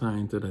about the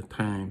signs of the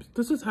times.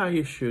 This is how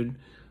you should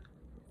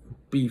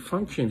be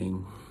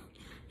functioning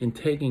and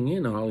taking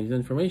in all these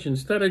information,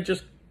 instead of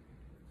just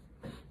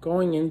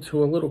going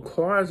into a little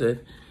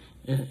closet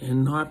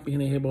and not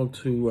being able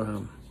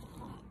to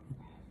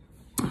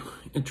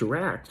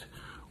interact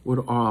with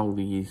all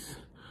these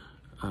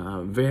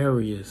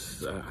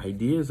various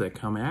ideas that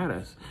come at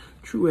us.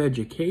 True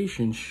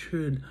education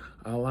should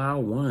allow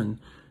one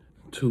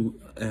to,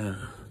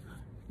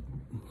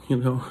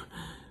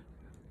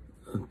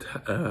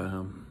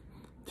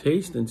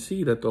 taste and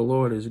see that the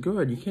Lord is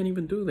good. You can't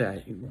even do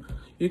that.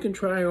 You can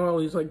try all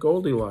these, like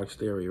Goldilocks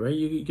theory, right?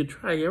 You can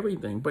try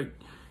everything, but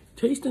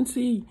taste and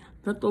see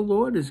that the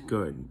Lord is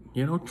good.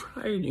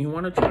 Try it. You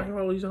want to try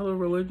all these other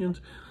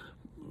religions?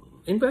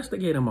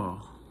 Investigate them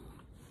all.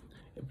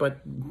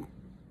 But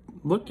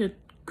look at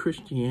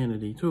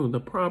Christianity too. The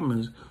problem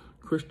is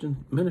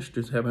Christian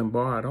ministers have been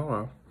bought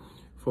off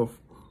for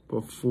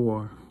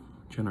 4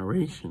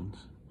 generations.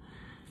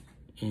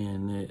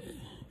 And,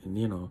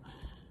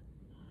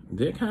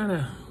 they're kind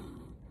of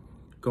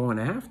going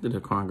after the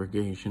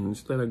congregation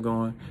instead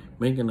of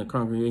making the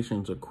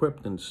congregations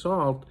equipped in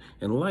salt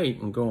and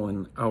light and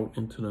going out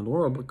into the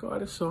world. But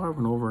God is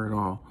sovereign over it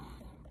all.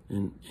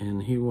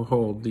 And he will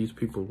hold these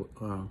people,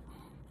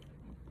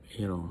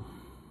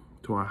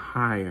 to a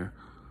higher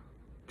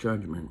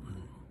judgment.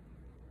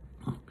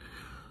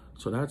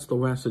 So that's the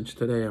message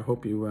today. I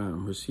hope you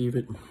receive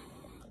it.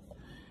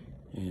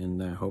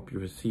 And I hope you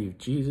receive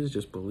Jesus.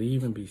 Just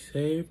believe and be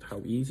saved.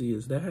 How easy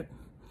is that?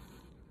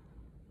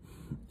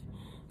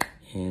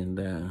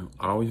 And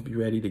always be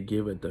ready to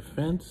give a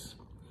defense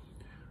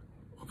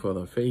for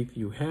the faith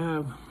you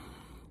have,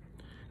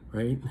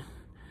 right?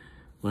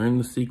 Learn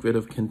the secret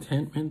of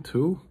contentment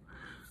too.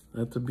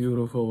 That's a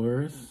beautiful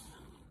verse.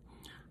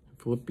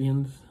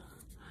 Philippians.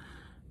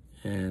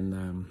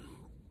 And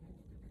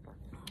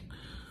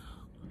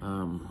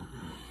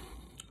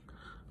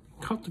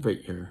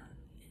cultivate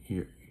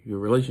your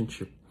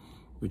relationship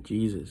with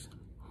Jesus.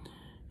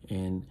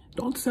 And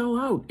don't sell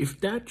out.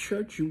 If that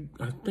church you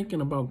are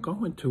thinking about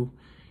going to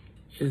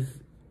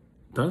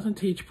doesn't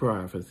teach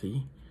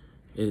prophecy,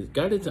 it's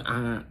got its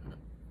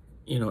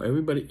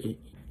everybody,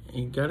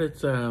 it got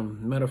its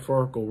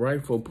metaphorical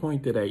rifle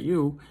pointed at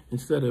you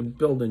instead of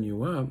building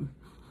you up.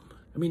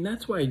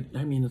 That's why,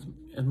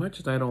 as much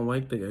as I don't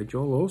like the guy,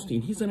 Joel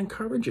Osteen, he's an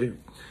encourager.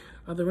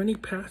 Are there any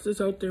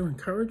pastors out there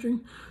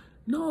encouraging?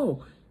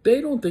 No,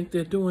 they don't think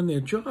they're doing their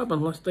job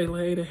unless they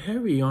lay it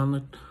heavy on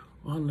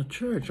the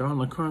church, on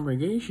the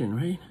congregation,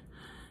 right?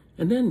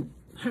 And then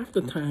half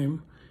the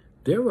time,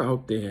 they're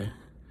out there.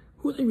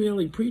 Who are they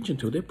really preaching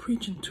to? They're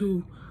preaching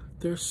to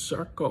their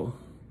circle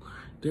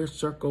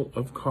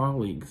of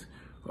colleagues,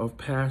 of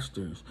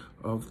pastors,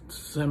 of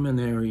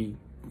seminary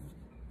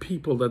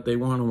people that they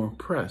want to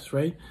impress,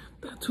 right?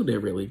 That's who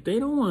they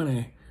don't want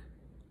to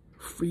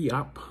free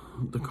up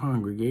the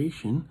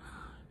congregation.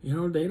 You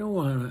know, they don't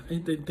want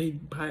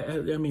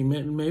to, I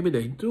mean, maybe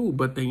they do,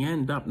 but they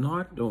end up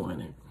not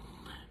doing it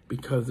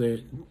because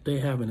they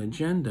have an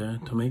agenda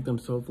to make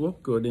themselves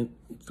look good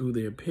through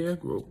their peer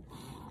group.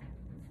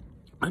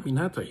 I mean,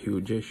 that's a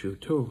huge issue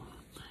too.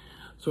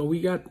 So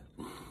we got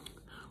a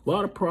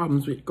lot of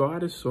problems with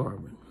God is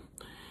sovereign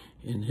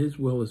and his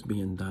will is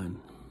being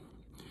done,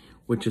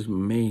 which is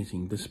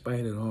amazing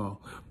despite it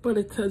all. But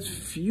it says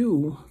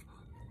few,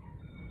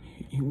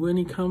 when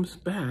he comes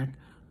back,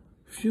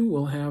 few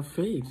will have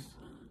faith.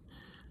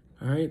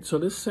 All right, so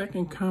this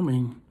second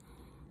coming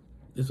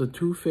is a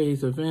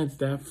two-phase event.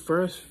 That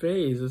first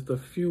phase is the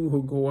few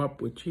who go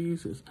up with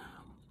Jesus.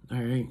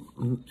 All right,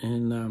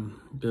 and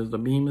there's the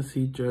Bema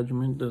Seat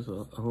judgment. There's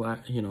a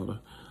lot, you know,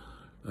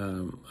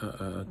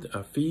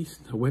 a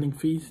feast, a wedding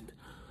feast,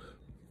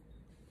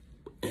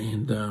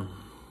 and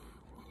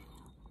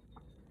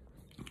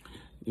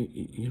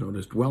you know,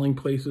 there's dwelling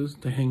places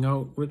to hang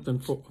out with them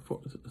for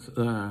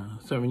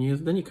 7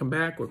 years. Then you come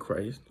back with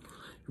Christ,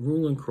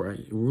 rule and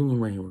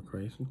reign with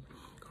Christ.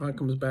 God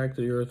comes back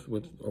to the earth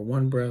with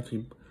one breath.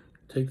 He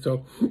takes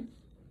out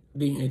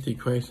the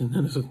Antichrist, and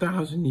then there's a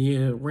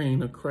 1,000-year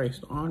reign of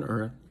Christ on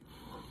earth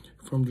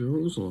from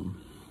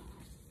Jerusalem.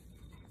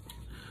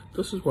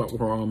 This is what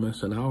we're all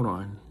missing out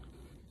on,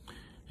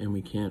 and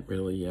we can't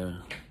really,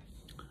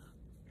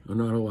 we're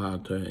not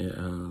allowed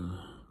to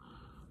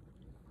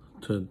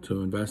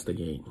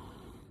investigate.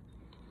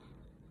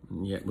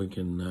 And yet we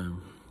can,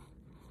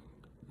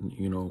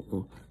 you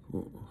know,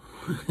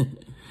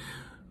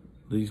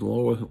 these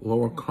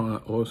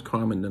lowest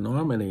common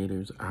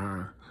denominators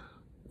are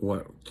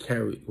what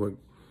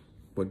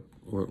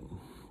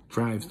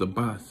drives the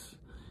bus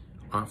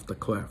off the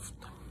cliff.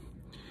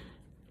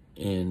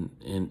 And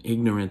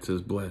ignorance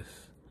is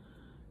bliss.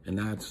 And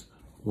that's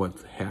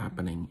what's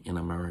happening in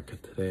America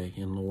today,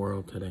 in the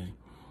world today.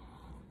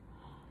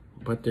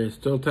 But there's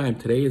still time.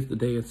 Today is the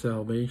day of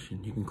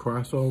salvation. You can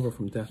cross over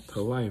from death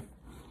to life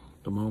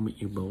the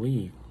moment you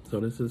believe. So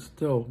this is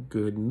still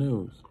good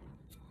news.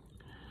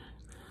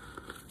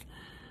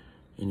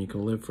 And you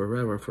can live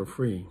forever for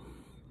free.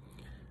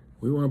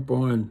 We weren't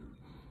born,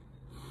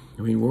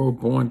 I mean, we were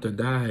born to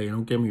die.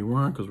 Don't get me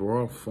wrong, because we're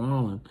all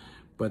fallen.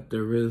 But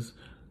there is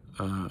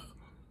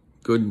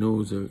good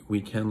news that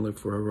we can live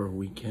forever.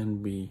 We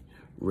can be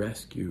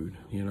rescued,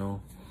 you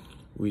know.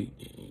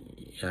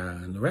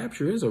 And the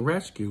rapture is a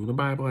rescue. The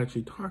Bible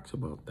actually talks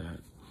about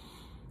that.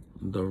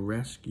 The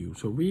rescue.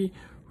 So read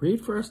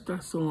 1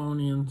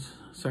 Thessalonians,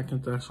 2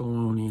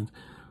 Thessalonians,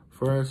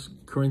 1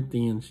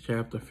 Corinthians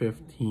chapter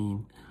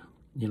 15.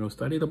 You know,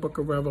 study the book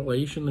of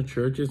Revelation. The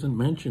church isn't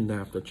mentioned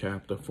after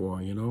chapter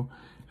 4, you know,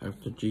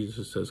 after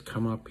Jesus says,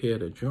 come up here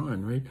to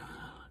John, right?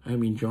 I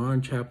mean,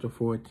 John chapter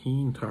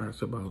 14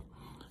 talks about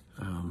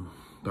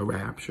the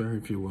rapture,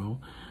 if you will,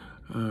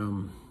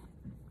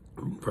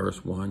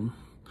 verse 1.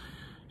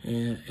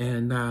 And you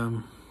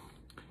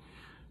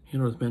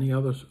know, there's many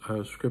other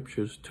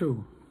scriptures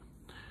too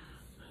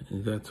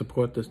that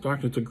support this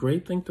doctrine. It's a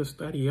great thing to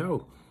study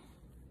out,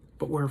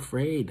 but we're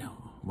afraid.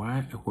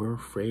 Why? We're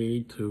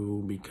afraid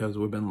because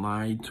we've been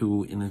lied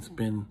to, and it's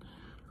been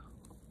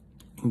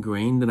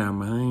ingrained in our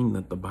mind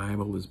that the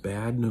Bible is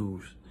bad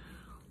news.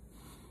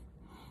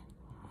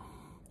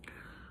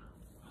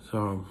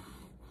 So,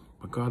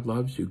 but God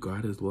loves you.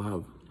 God is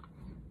love.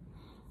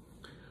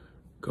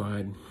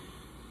 God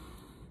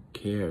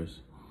cares.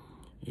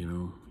 You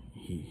know,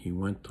 he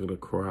went to the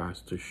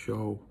cross to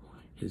show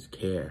his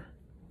care,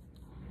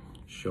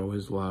 show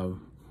his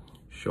love,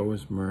 show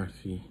his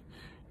mercy,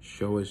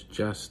 show his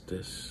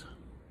justice,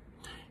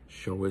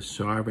 show his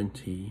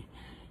sovereignty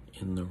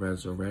in the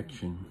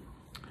resurrection.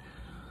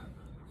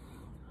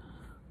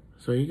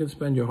 So you can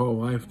spend your whole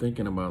life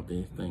thinking about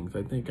these things.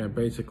 I think I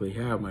basically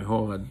have my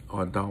whole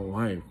adult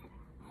life,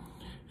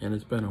 and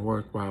it's been a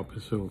worthwhile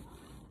pursuit.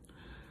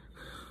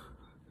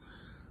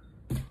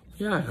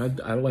 Yeah,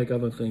 I like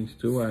other things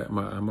too.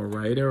 I'm a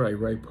writer. I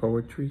write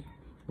poetry.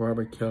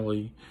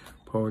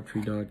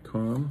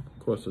 RobertKellyPoetry.com.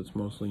 Of course, it's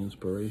mostly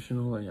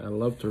inspirational. I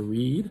love to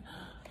read.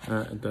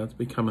 That's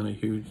becoming a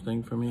huge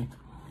thing for me.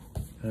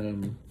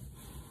 I'm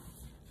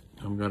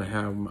going to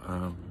have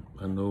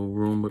a new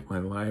room with my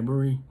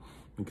library.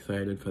 I'm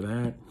excited for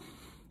that.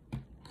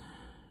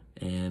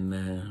 And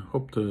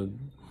hope to,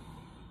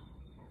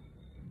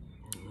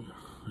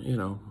 you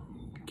know,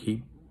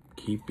 keep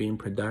being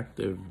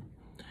productive.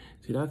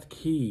 See, that's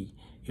key.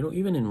 You know,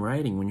 even in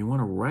writing, when you want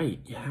to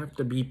write, you have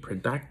to be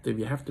productive.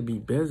 You have to be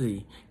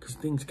busy because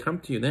things come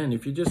to you then.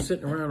 If you're just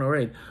sitting around, all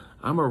right,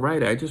 I'm a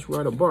writer. I just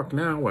wrote a book.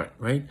 Now what,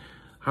 right?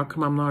 How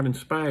come I'm not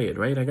inspired,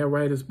 right? I got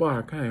writer's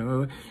block.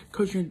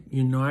 Because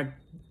you're not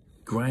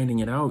grinding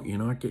it out. You're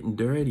not getting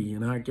dirty. You're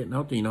not getting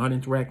out there. You're not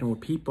interacting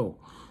with people.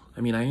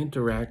 I mean, I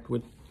interact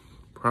with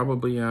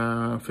probably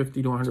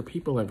 50 to 100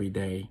 people every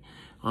day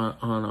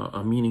on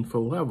a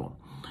meaningful level.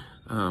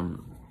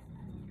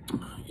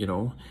 You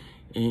know,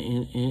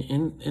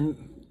 and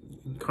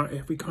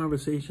every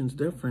conversation's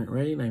different,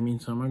 right? I mean,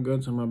 some are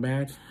good, some are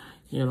bad,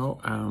 you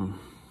know.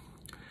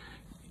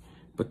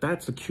 But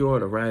that's the cure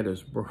to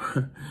writers'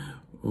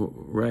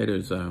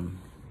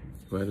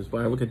 read his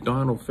bio. Look at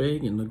Donald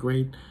Fagen, the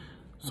great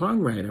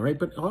songwriter, right?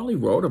 But all he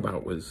wrote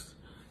about was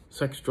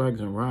sex, drugs,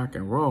 and rock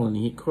and roll. And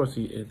of course,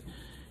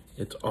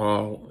 it's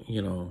all,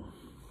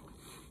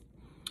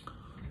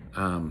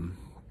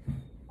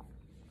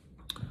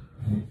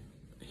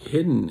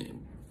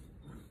 hidden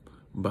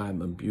by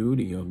the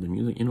beauty of the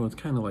music. It's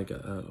kind of like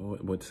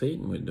what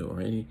Satan would do,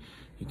 right?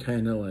 He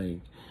kind of like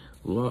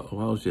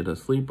allows you to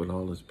sleep with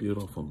all this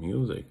beautiful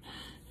music.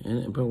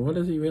 But what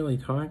is he really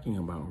talking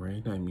about,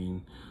 right? I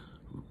mean,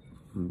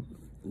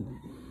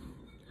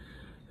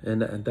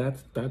 and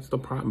that's the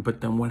problem.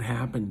 But then what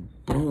happened?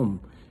 Boom,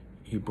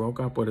 he broke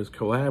up with his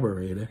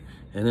collaborator,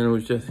 and then it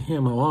was just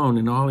him alone,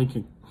 and all he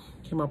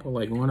came up with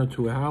like 1 or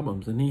 2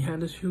 albums, and he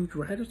had this huge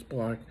writer's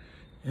block,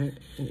 and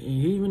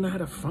he didn't even know how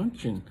to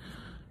function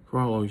for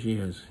all those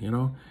years,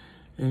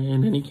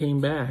 And then he came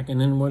back, and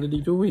then what did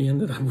he do? He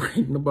ended up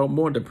writing about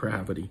more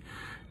depravity,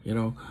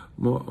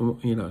 more.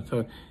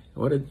 So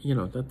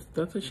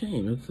that's a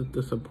shame. It's a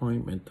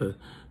disappointment to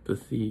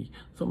see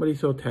somebody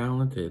so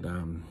talented.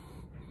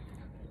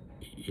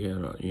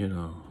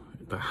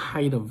 The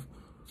height of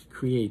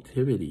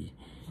creativity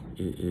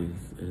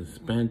is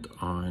spent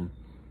on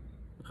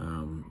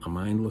a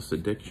mindless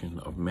addiction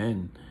of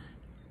men,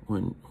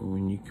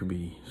 when you could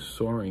be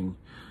soaring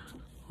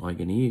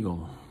like an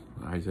eagle,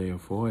 Isaiah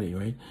 40,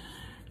 right?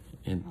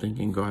 And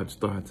thinking God's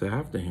thoughts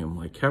after him,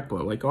 like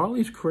Kepler, like all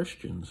these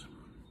Christians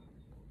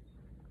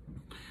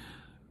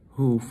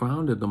who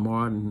founded the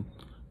modern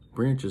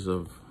branches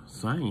of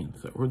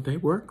science. They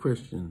were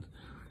Christians.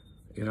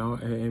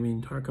 I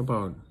mean, talk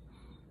about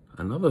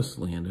another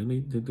slander.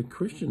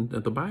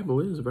 The Bible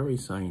is very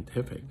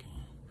scientific.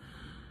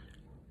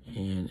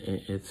 And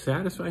it's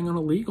satisfying on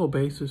a legal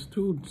basis,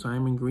 too.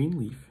 Simon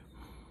Greenleaf,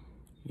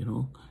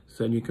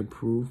 said you could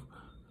prove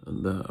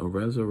a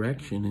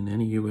resurrection in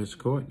any U.S.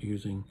 court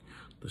using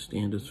the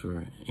standards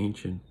for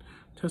ancient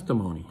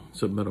testimony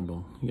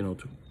submittable,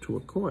 to a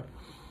court.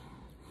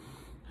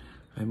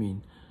 I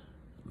mean,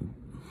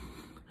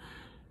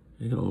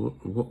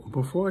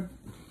 before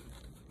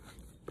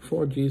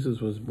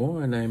Jesus was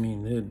born, I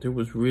mean, there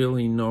was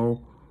really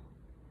no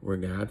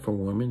regard for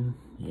women,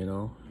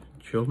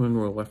 Children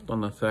were left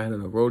on the side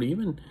of the road,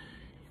 even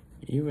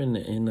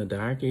in the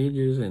Dark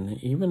Ages, and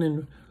even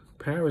in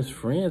Paris,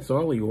 France,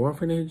 all the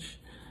orphanage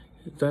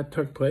that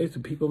took place, the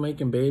people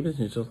making babies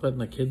and just letting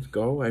the kids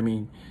go. I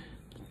mean,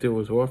 there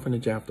was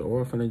orphanage after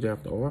orphanage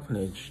after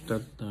orphanage.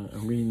 That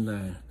I'm reading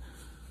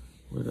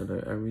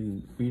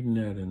reading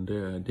that in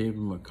David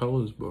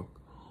McCullough's book,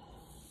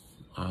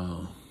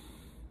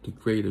 The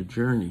Greater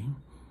Journey.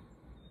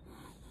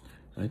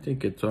 I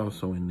think it's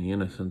also in The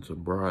Innocents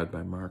Abroad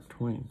by Mark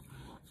Twain.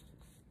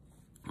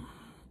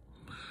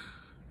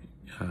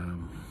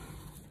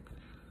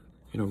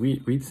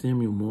 Read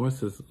Samuel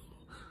Morse's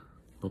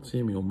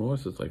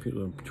life. He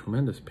was a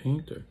tremendous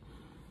painter.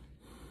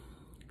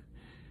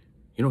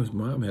 His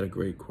mom had a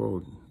great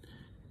quote,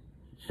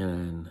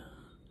 and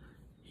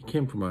he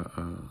came from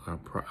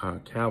a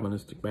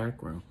Calvinistic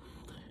background.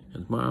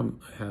 His mom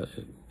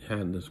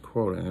had this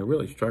quote, and it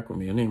really struck with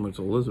me. Her name was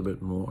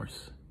Elizabeth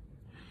Morse.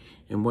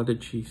 And what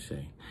did she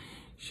say?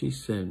 She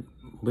said,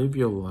 "Live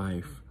your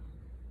life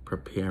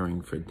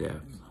preparing for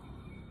death."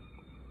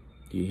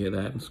 Do you hear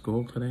that in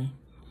school today?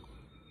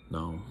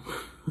 No.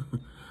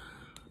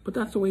 But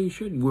that's the way you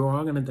should. We're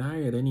all going to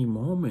die at any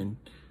moment.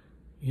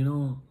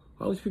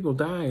 All these people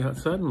die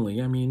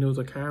suddenly. I mean, there was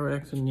a car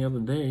accident the other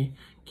day.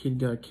 Kid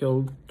got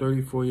killed,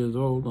 34 years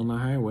old, on the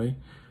highway.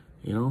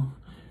 He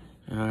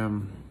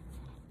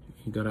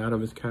got out of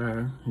his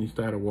car, and he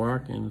started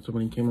walking, and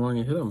somebody came along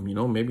and hit him.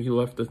 Maybe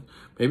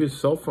maybe his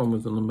cell phone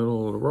was in the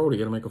middle of the road. He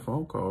got to make a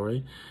phone call,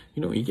 right?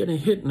 You get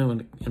hit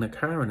in a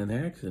car in an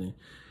accident,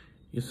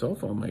 your cell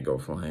phone might go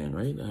flying,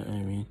 right?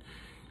 I mean,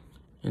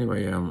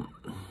 anyway,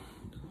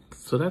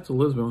 so that's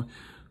Elizabeth.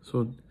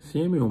 So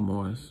Samuel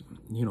Morse,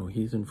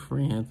 he's in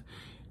France,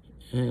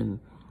 and,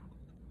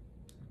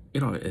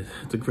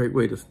 it's a great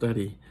way to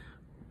study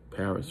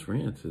Paris,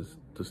 France, is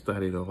to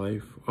study the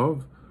life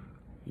of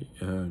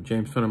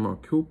James Fenimore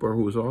Cooper,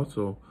 who was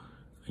also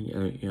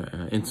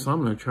in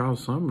Sumner,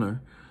 Charles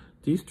Sumner.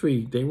 These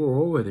three, they were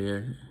over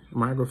there.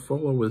 Margaret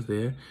Fuller was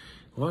there.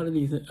 A lot of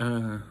these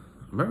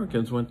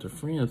Americans went to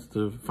France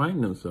to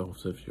find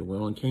themselves, if you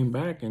will, and came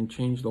back and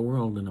changed the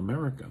world in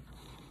America.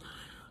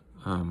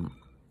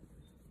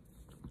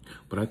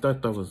 But I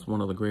thought that was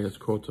one of the greatest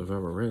quotes I've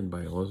ever read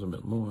by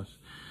Elizabeth Morse.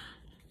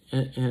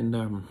 And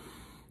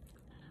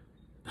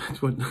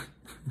that's what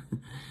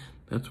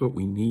that's what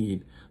we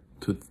need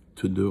to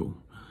do,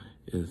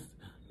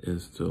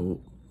 is to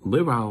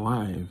live our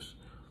lives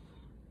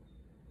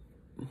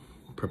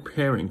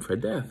preparing for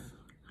death,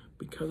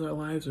 because our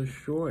lives are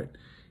short.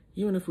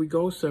 Even if we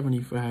go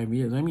 75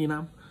 years, I mean,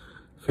 I'm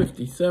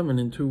 57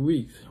 in 2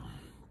 weeks.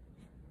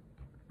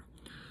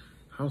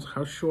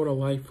 How short a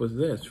life was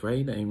this,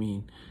 right? I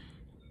mean,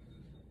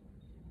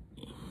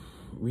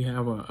 we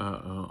have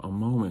a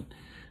moment,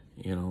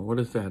 what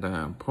is that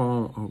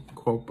poem,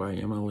 quote by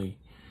Emily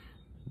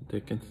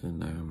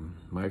Dickinson,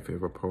 my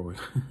favorite poet.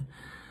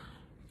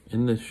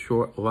 In this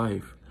short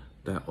life,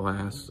 that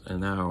lasts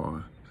an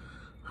hour,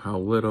 how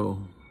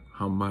little,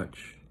 how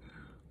much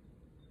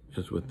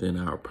is within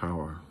our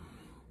power.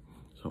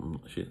 Something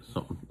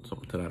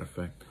to that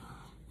effect.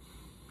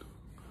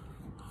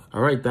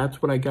 All right,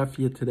 that's what I got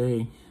for you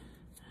today.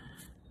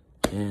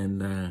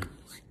 And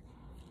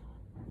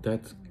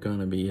that's going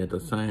to be it, the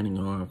signing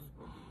off.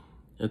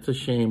 It's a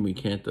shame we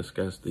can't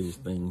discuss these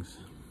things.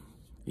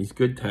 These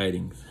good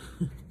tidings.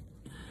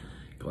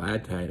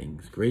 Glad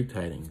tidings, great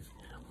tidings.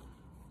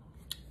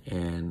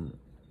 And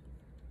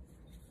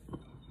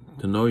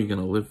to know you're going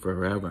to live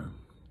forever.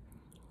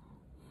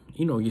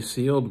 You know, you're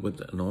sealed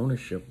with an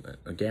ownership,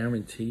 a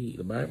guarantee.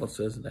 The Bible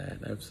says that.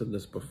 I've said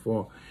this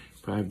before,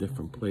 5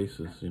 different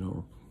places, you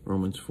know.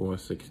 Romans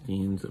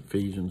 4:16,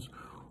 Ephesians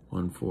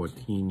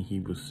 1:14,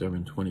 Hebrews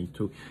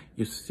 7:22.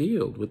 You're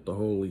sealed with the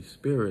Holy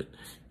Spirit.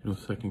 You know,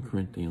 2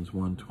 Corinthians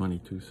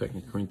 1:22,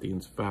 2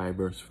 Corinthians 5,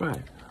 verse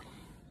 5.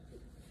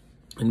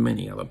 And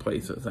many other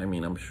places, I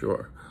mean, I'm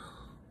sure.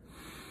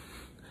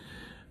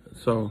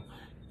 So,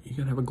 you're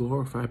going to have a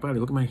glorified body.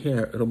 Look at my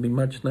hair. It'll be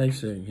much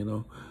nicer, you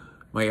know.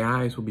 My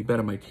eyes will be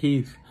better. My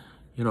teeth,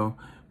 you know,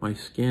 my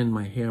skin,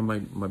 my hair, my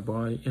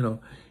body, you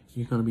know.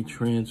 You're going to be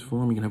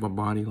transformed. You're going to have a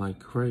body like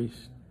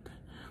Christ.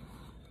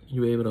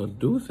 You're able to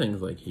do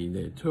things like he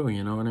did too,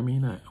 you know what I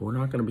mean? We're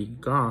not going to be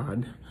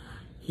God.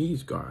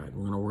 He's God.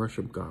 We're going to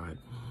worship God.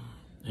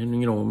 And,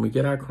 you know, when we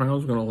get our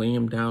crowns, we're going to lay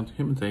them down to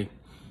him and say,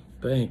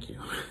 thank you.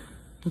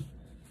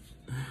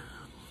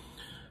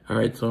 All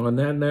right, so on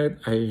that note,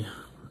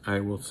 I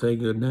will say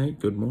good night,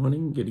 good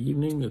morning, good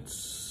evening. It's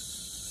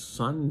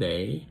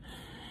Sunday.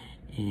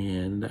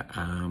 And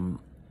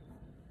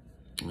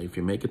if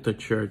you make it to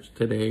church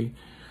today,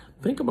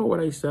 think about what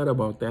I said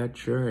about that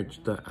church.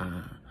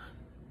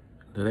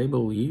 Do they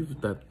believe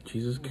that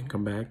Jesus can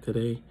come back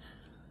today?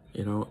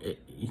 You know,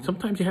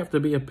 sometimes you have to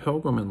be a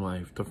pilgrim in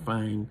life to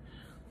find,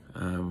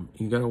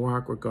 you got to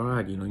walk with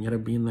God. You know, you got to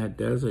be in that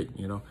desert,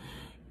 you know.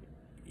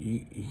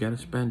 You got to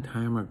spend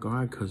time with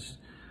God, because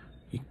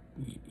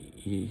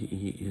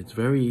it's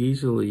very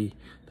easily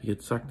to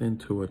get sucked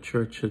into a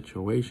church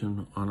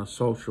situation on a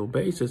social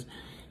basis.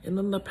 And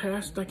then the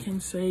pastor can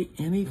say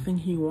anything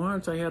he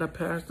wants. I had a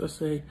pastor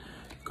say,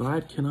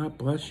 God cannot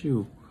bless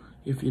you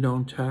if you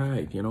don't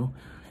tithe, you know.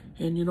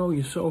 And, you know,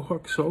 you're so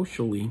hooked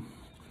socially,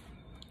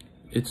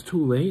 it's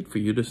too late for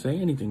you to say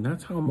anything.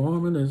 That's how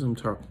Mormonism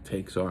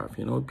takes off,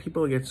 you know.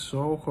 People get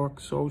so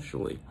hooked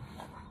socially.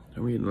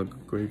 I'm reading a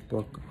great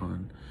book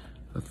on,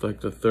 it's like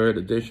the 3rd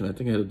edition. I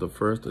think I did the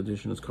 1st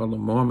edition. It's called The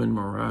Mormon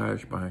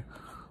Mirage by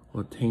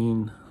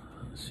Latane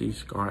C.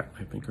 Scott,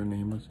 I think her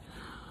name is.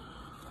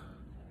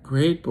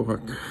 Great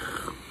book.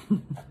 All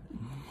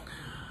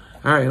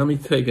right, let me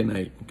say good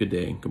night, good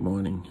day, good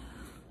morning.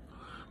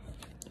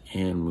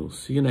 And we'll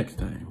see you next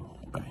time.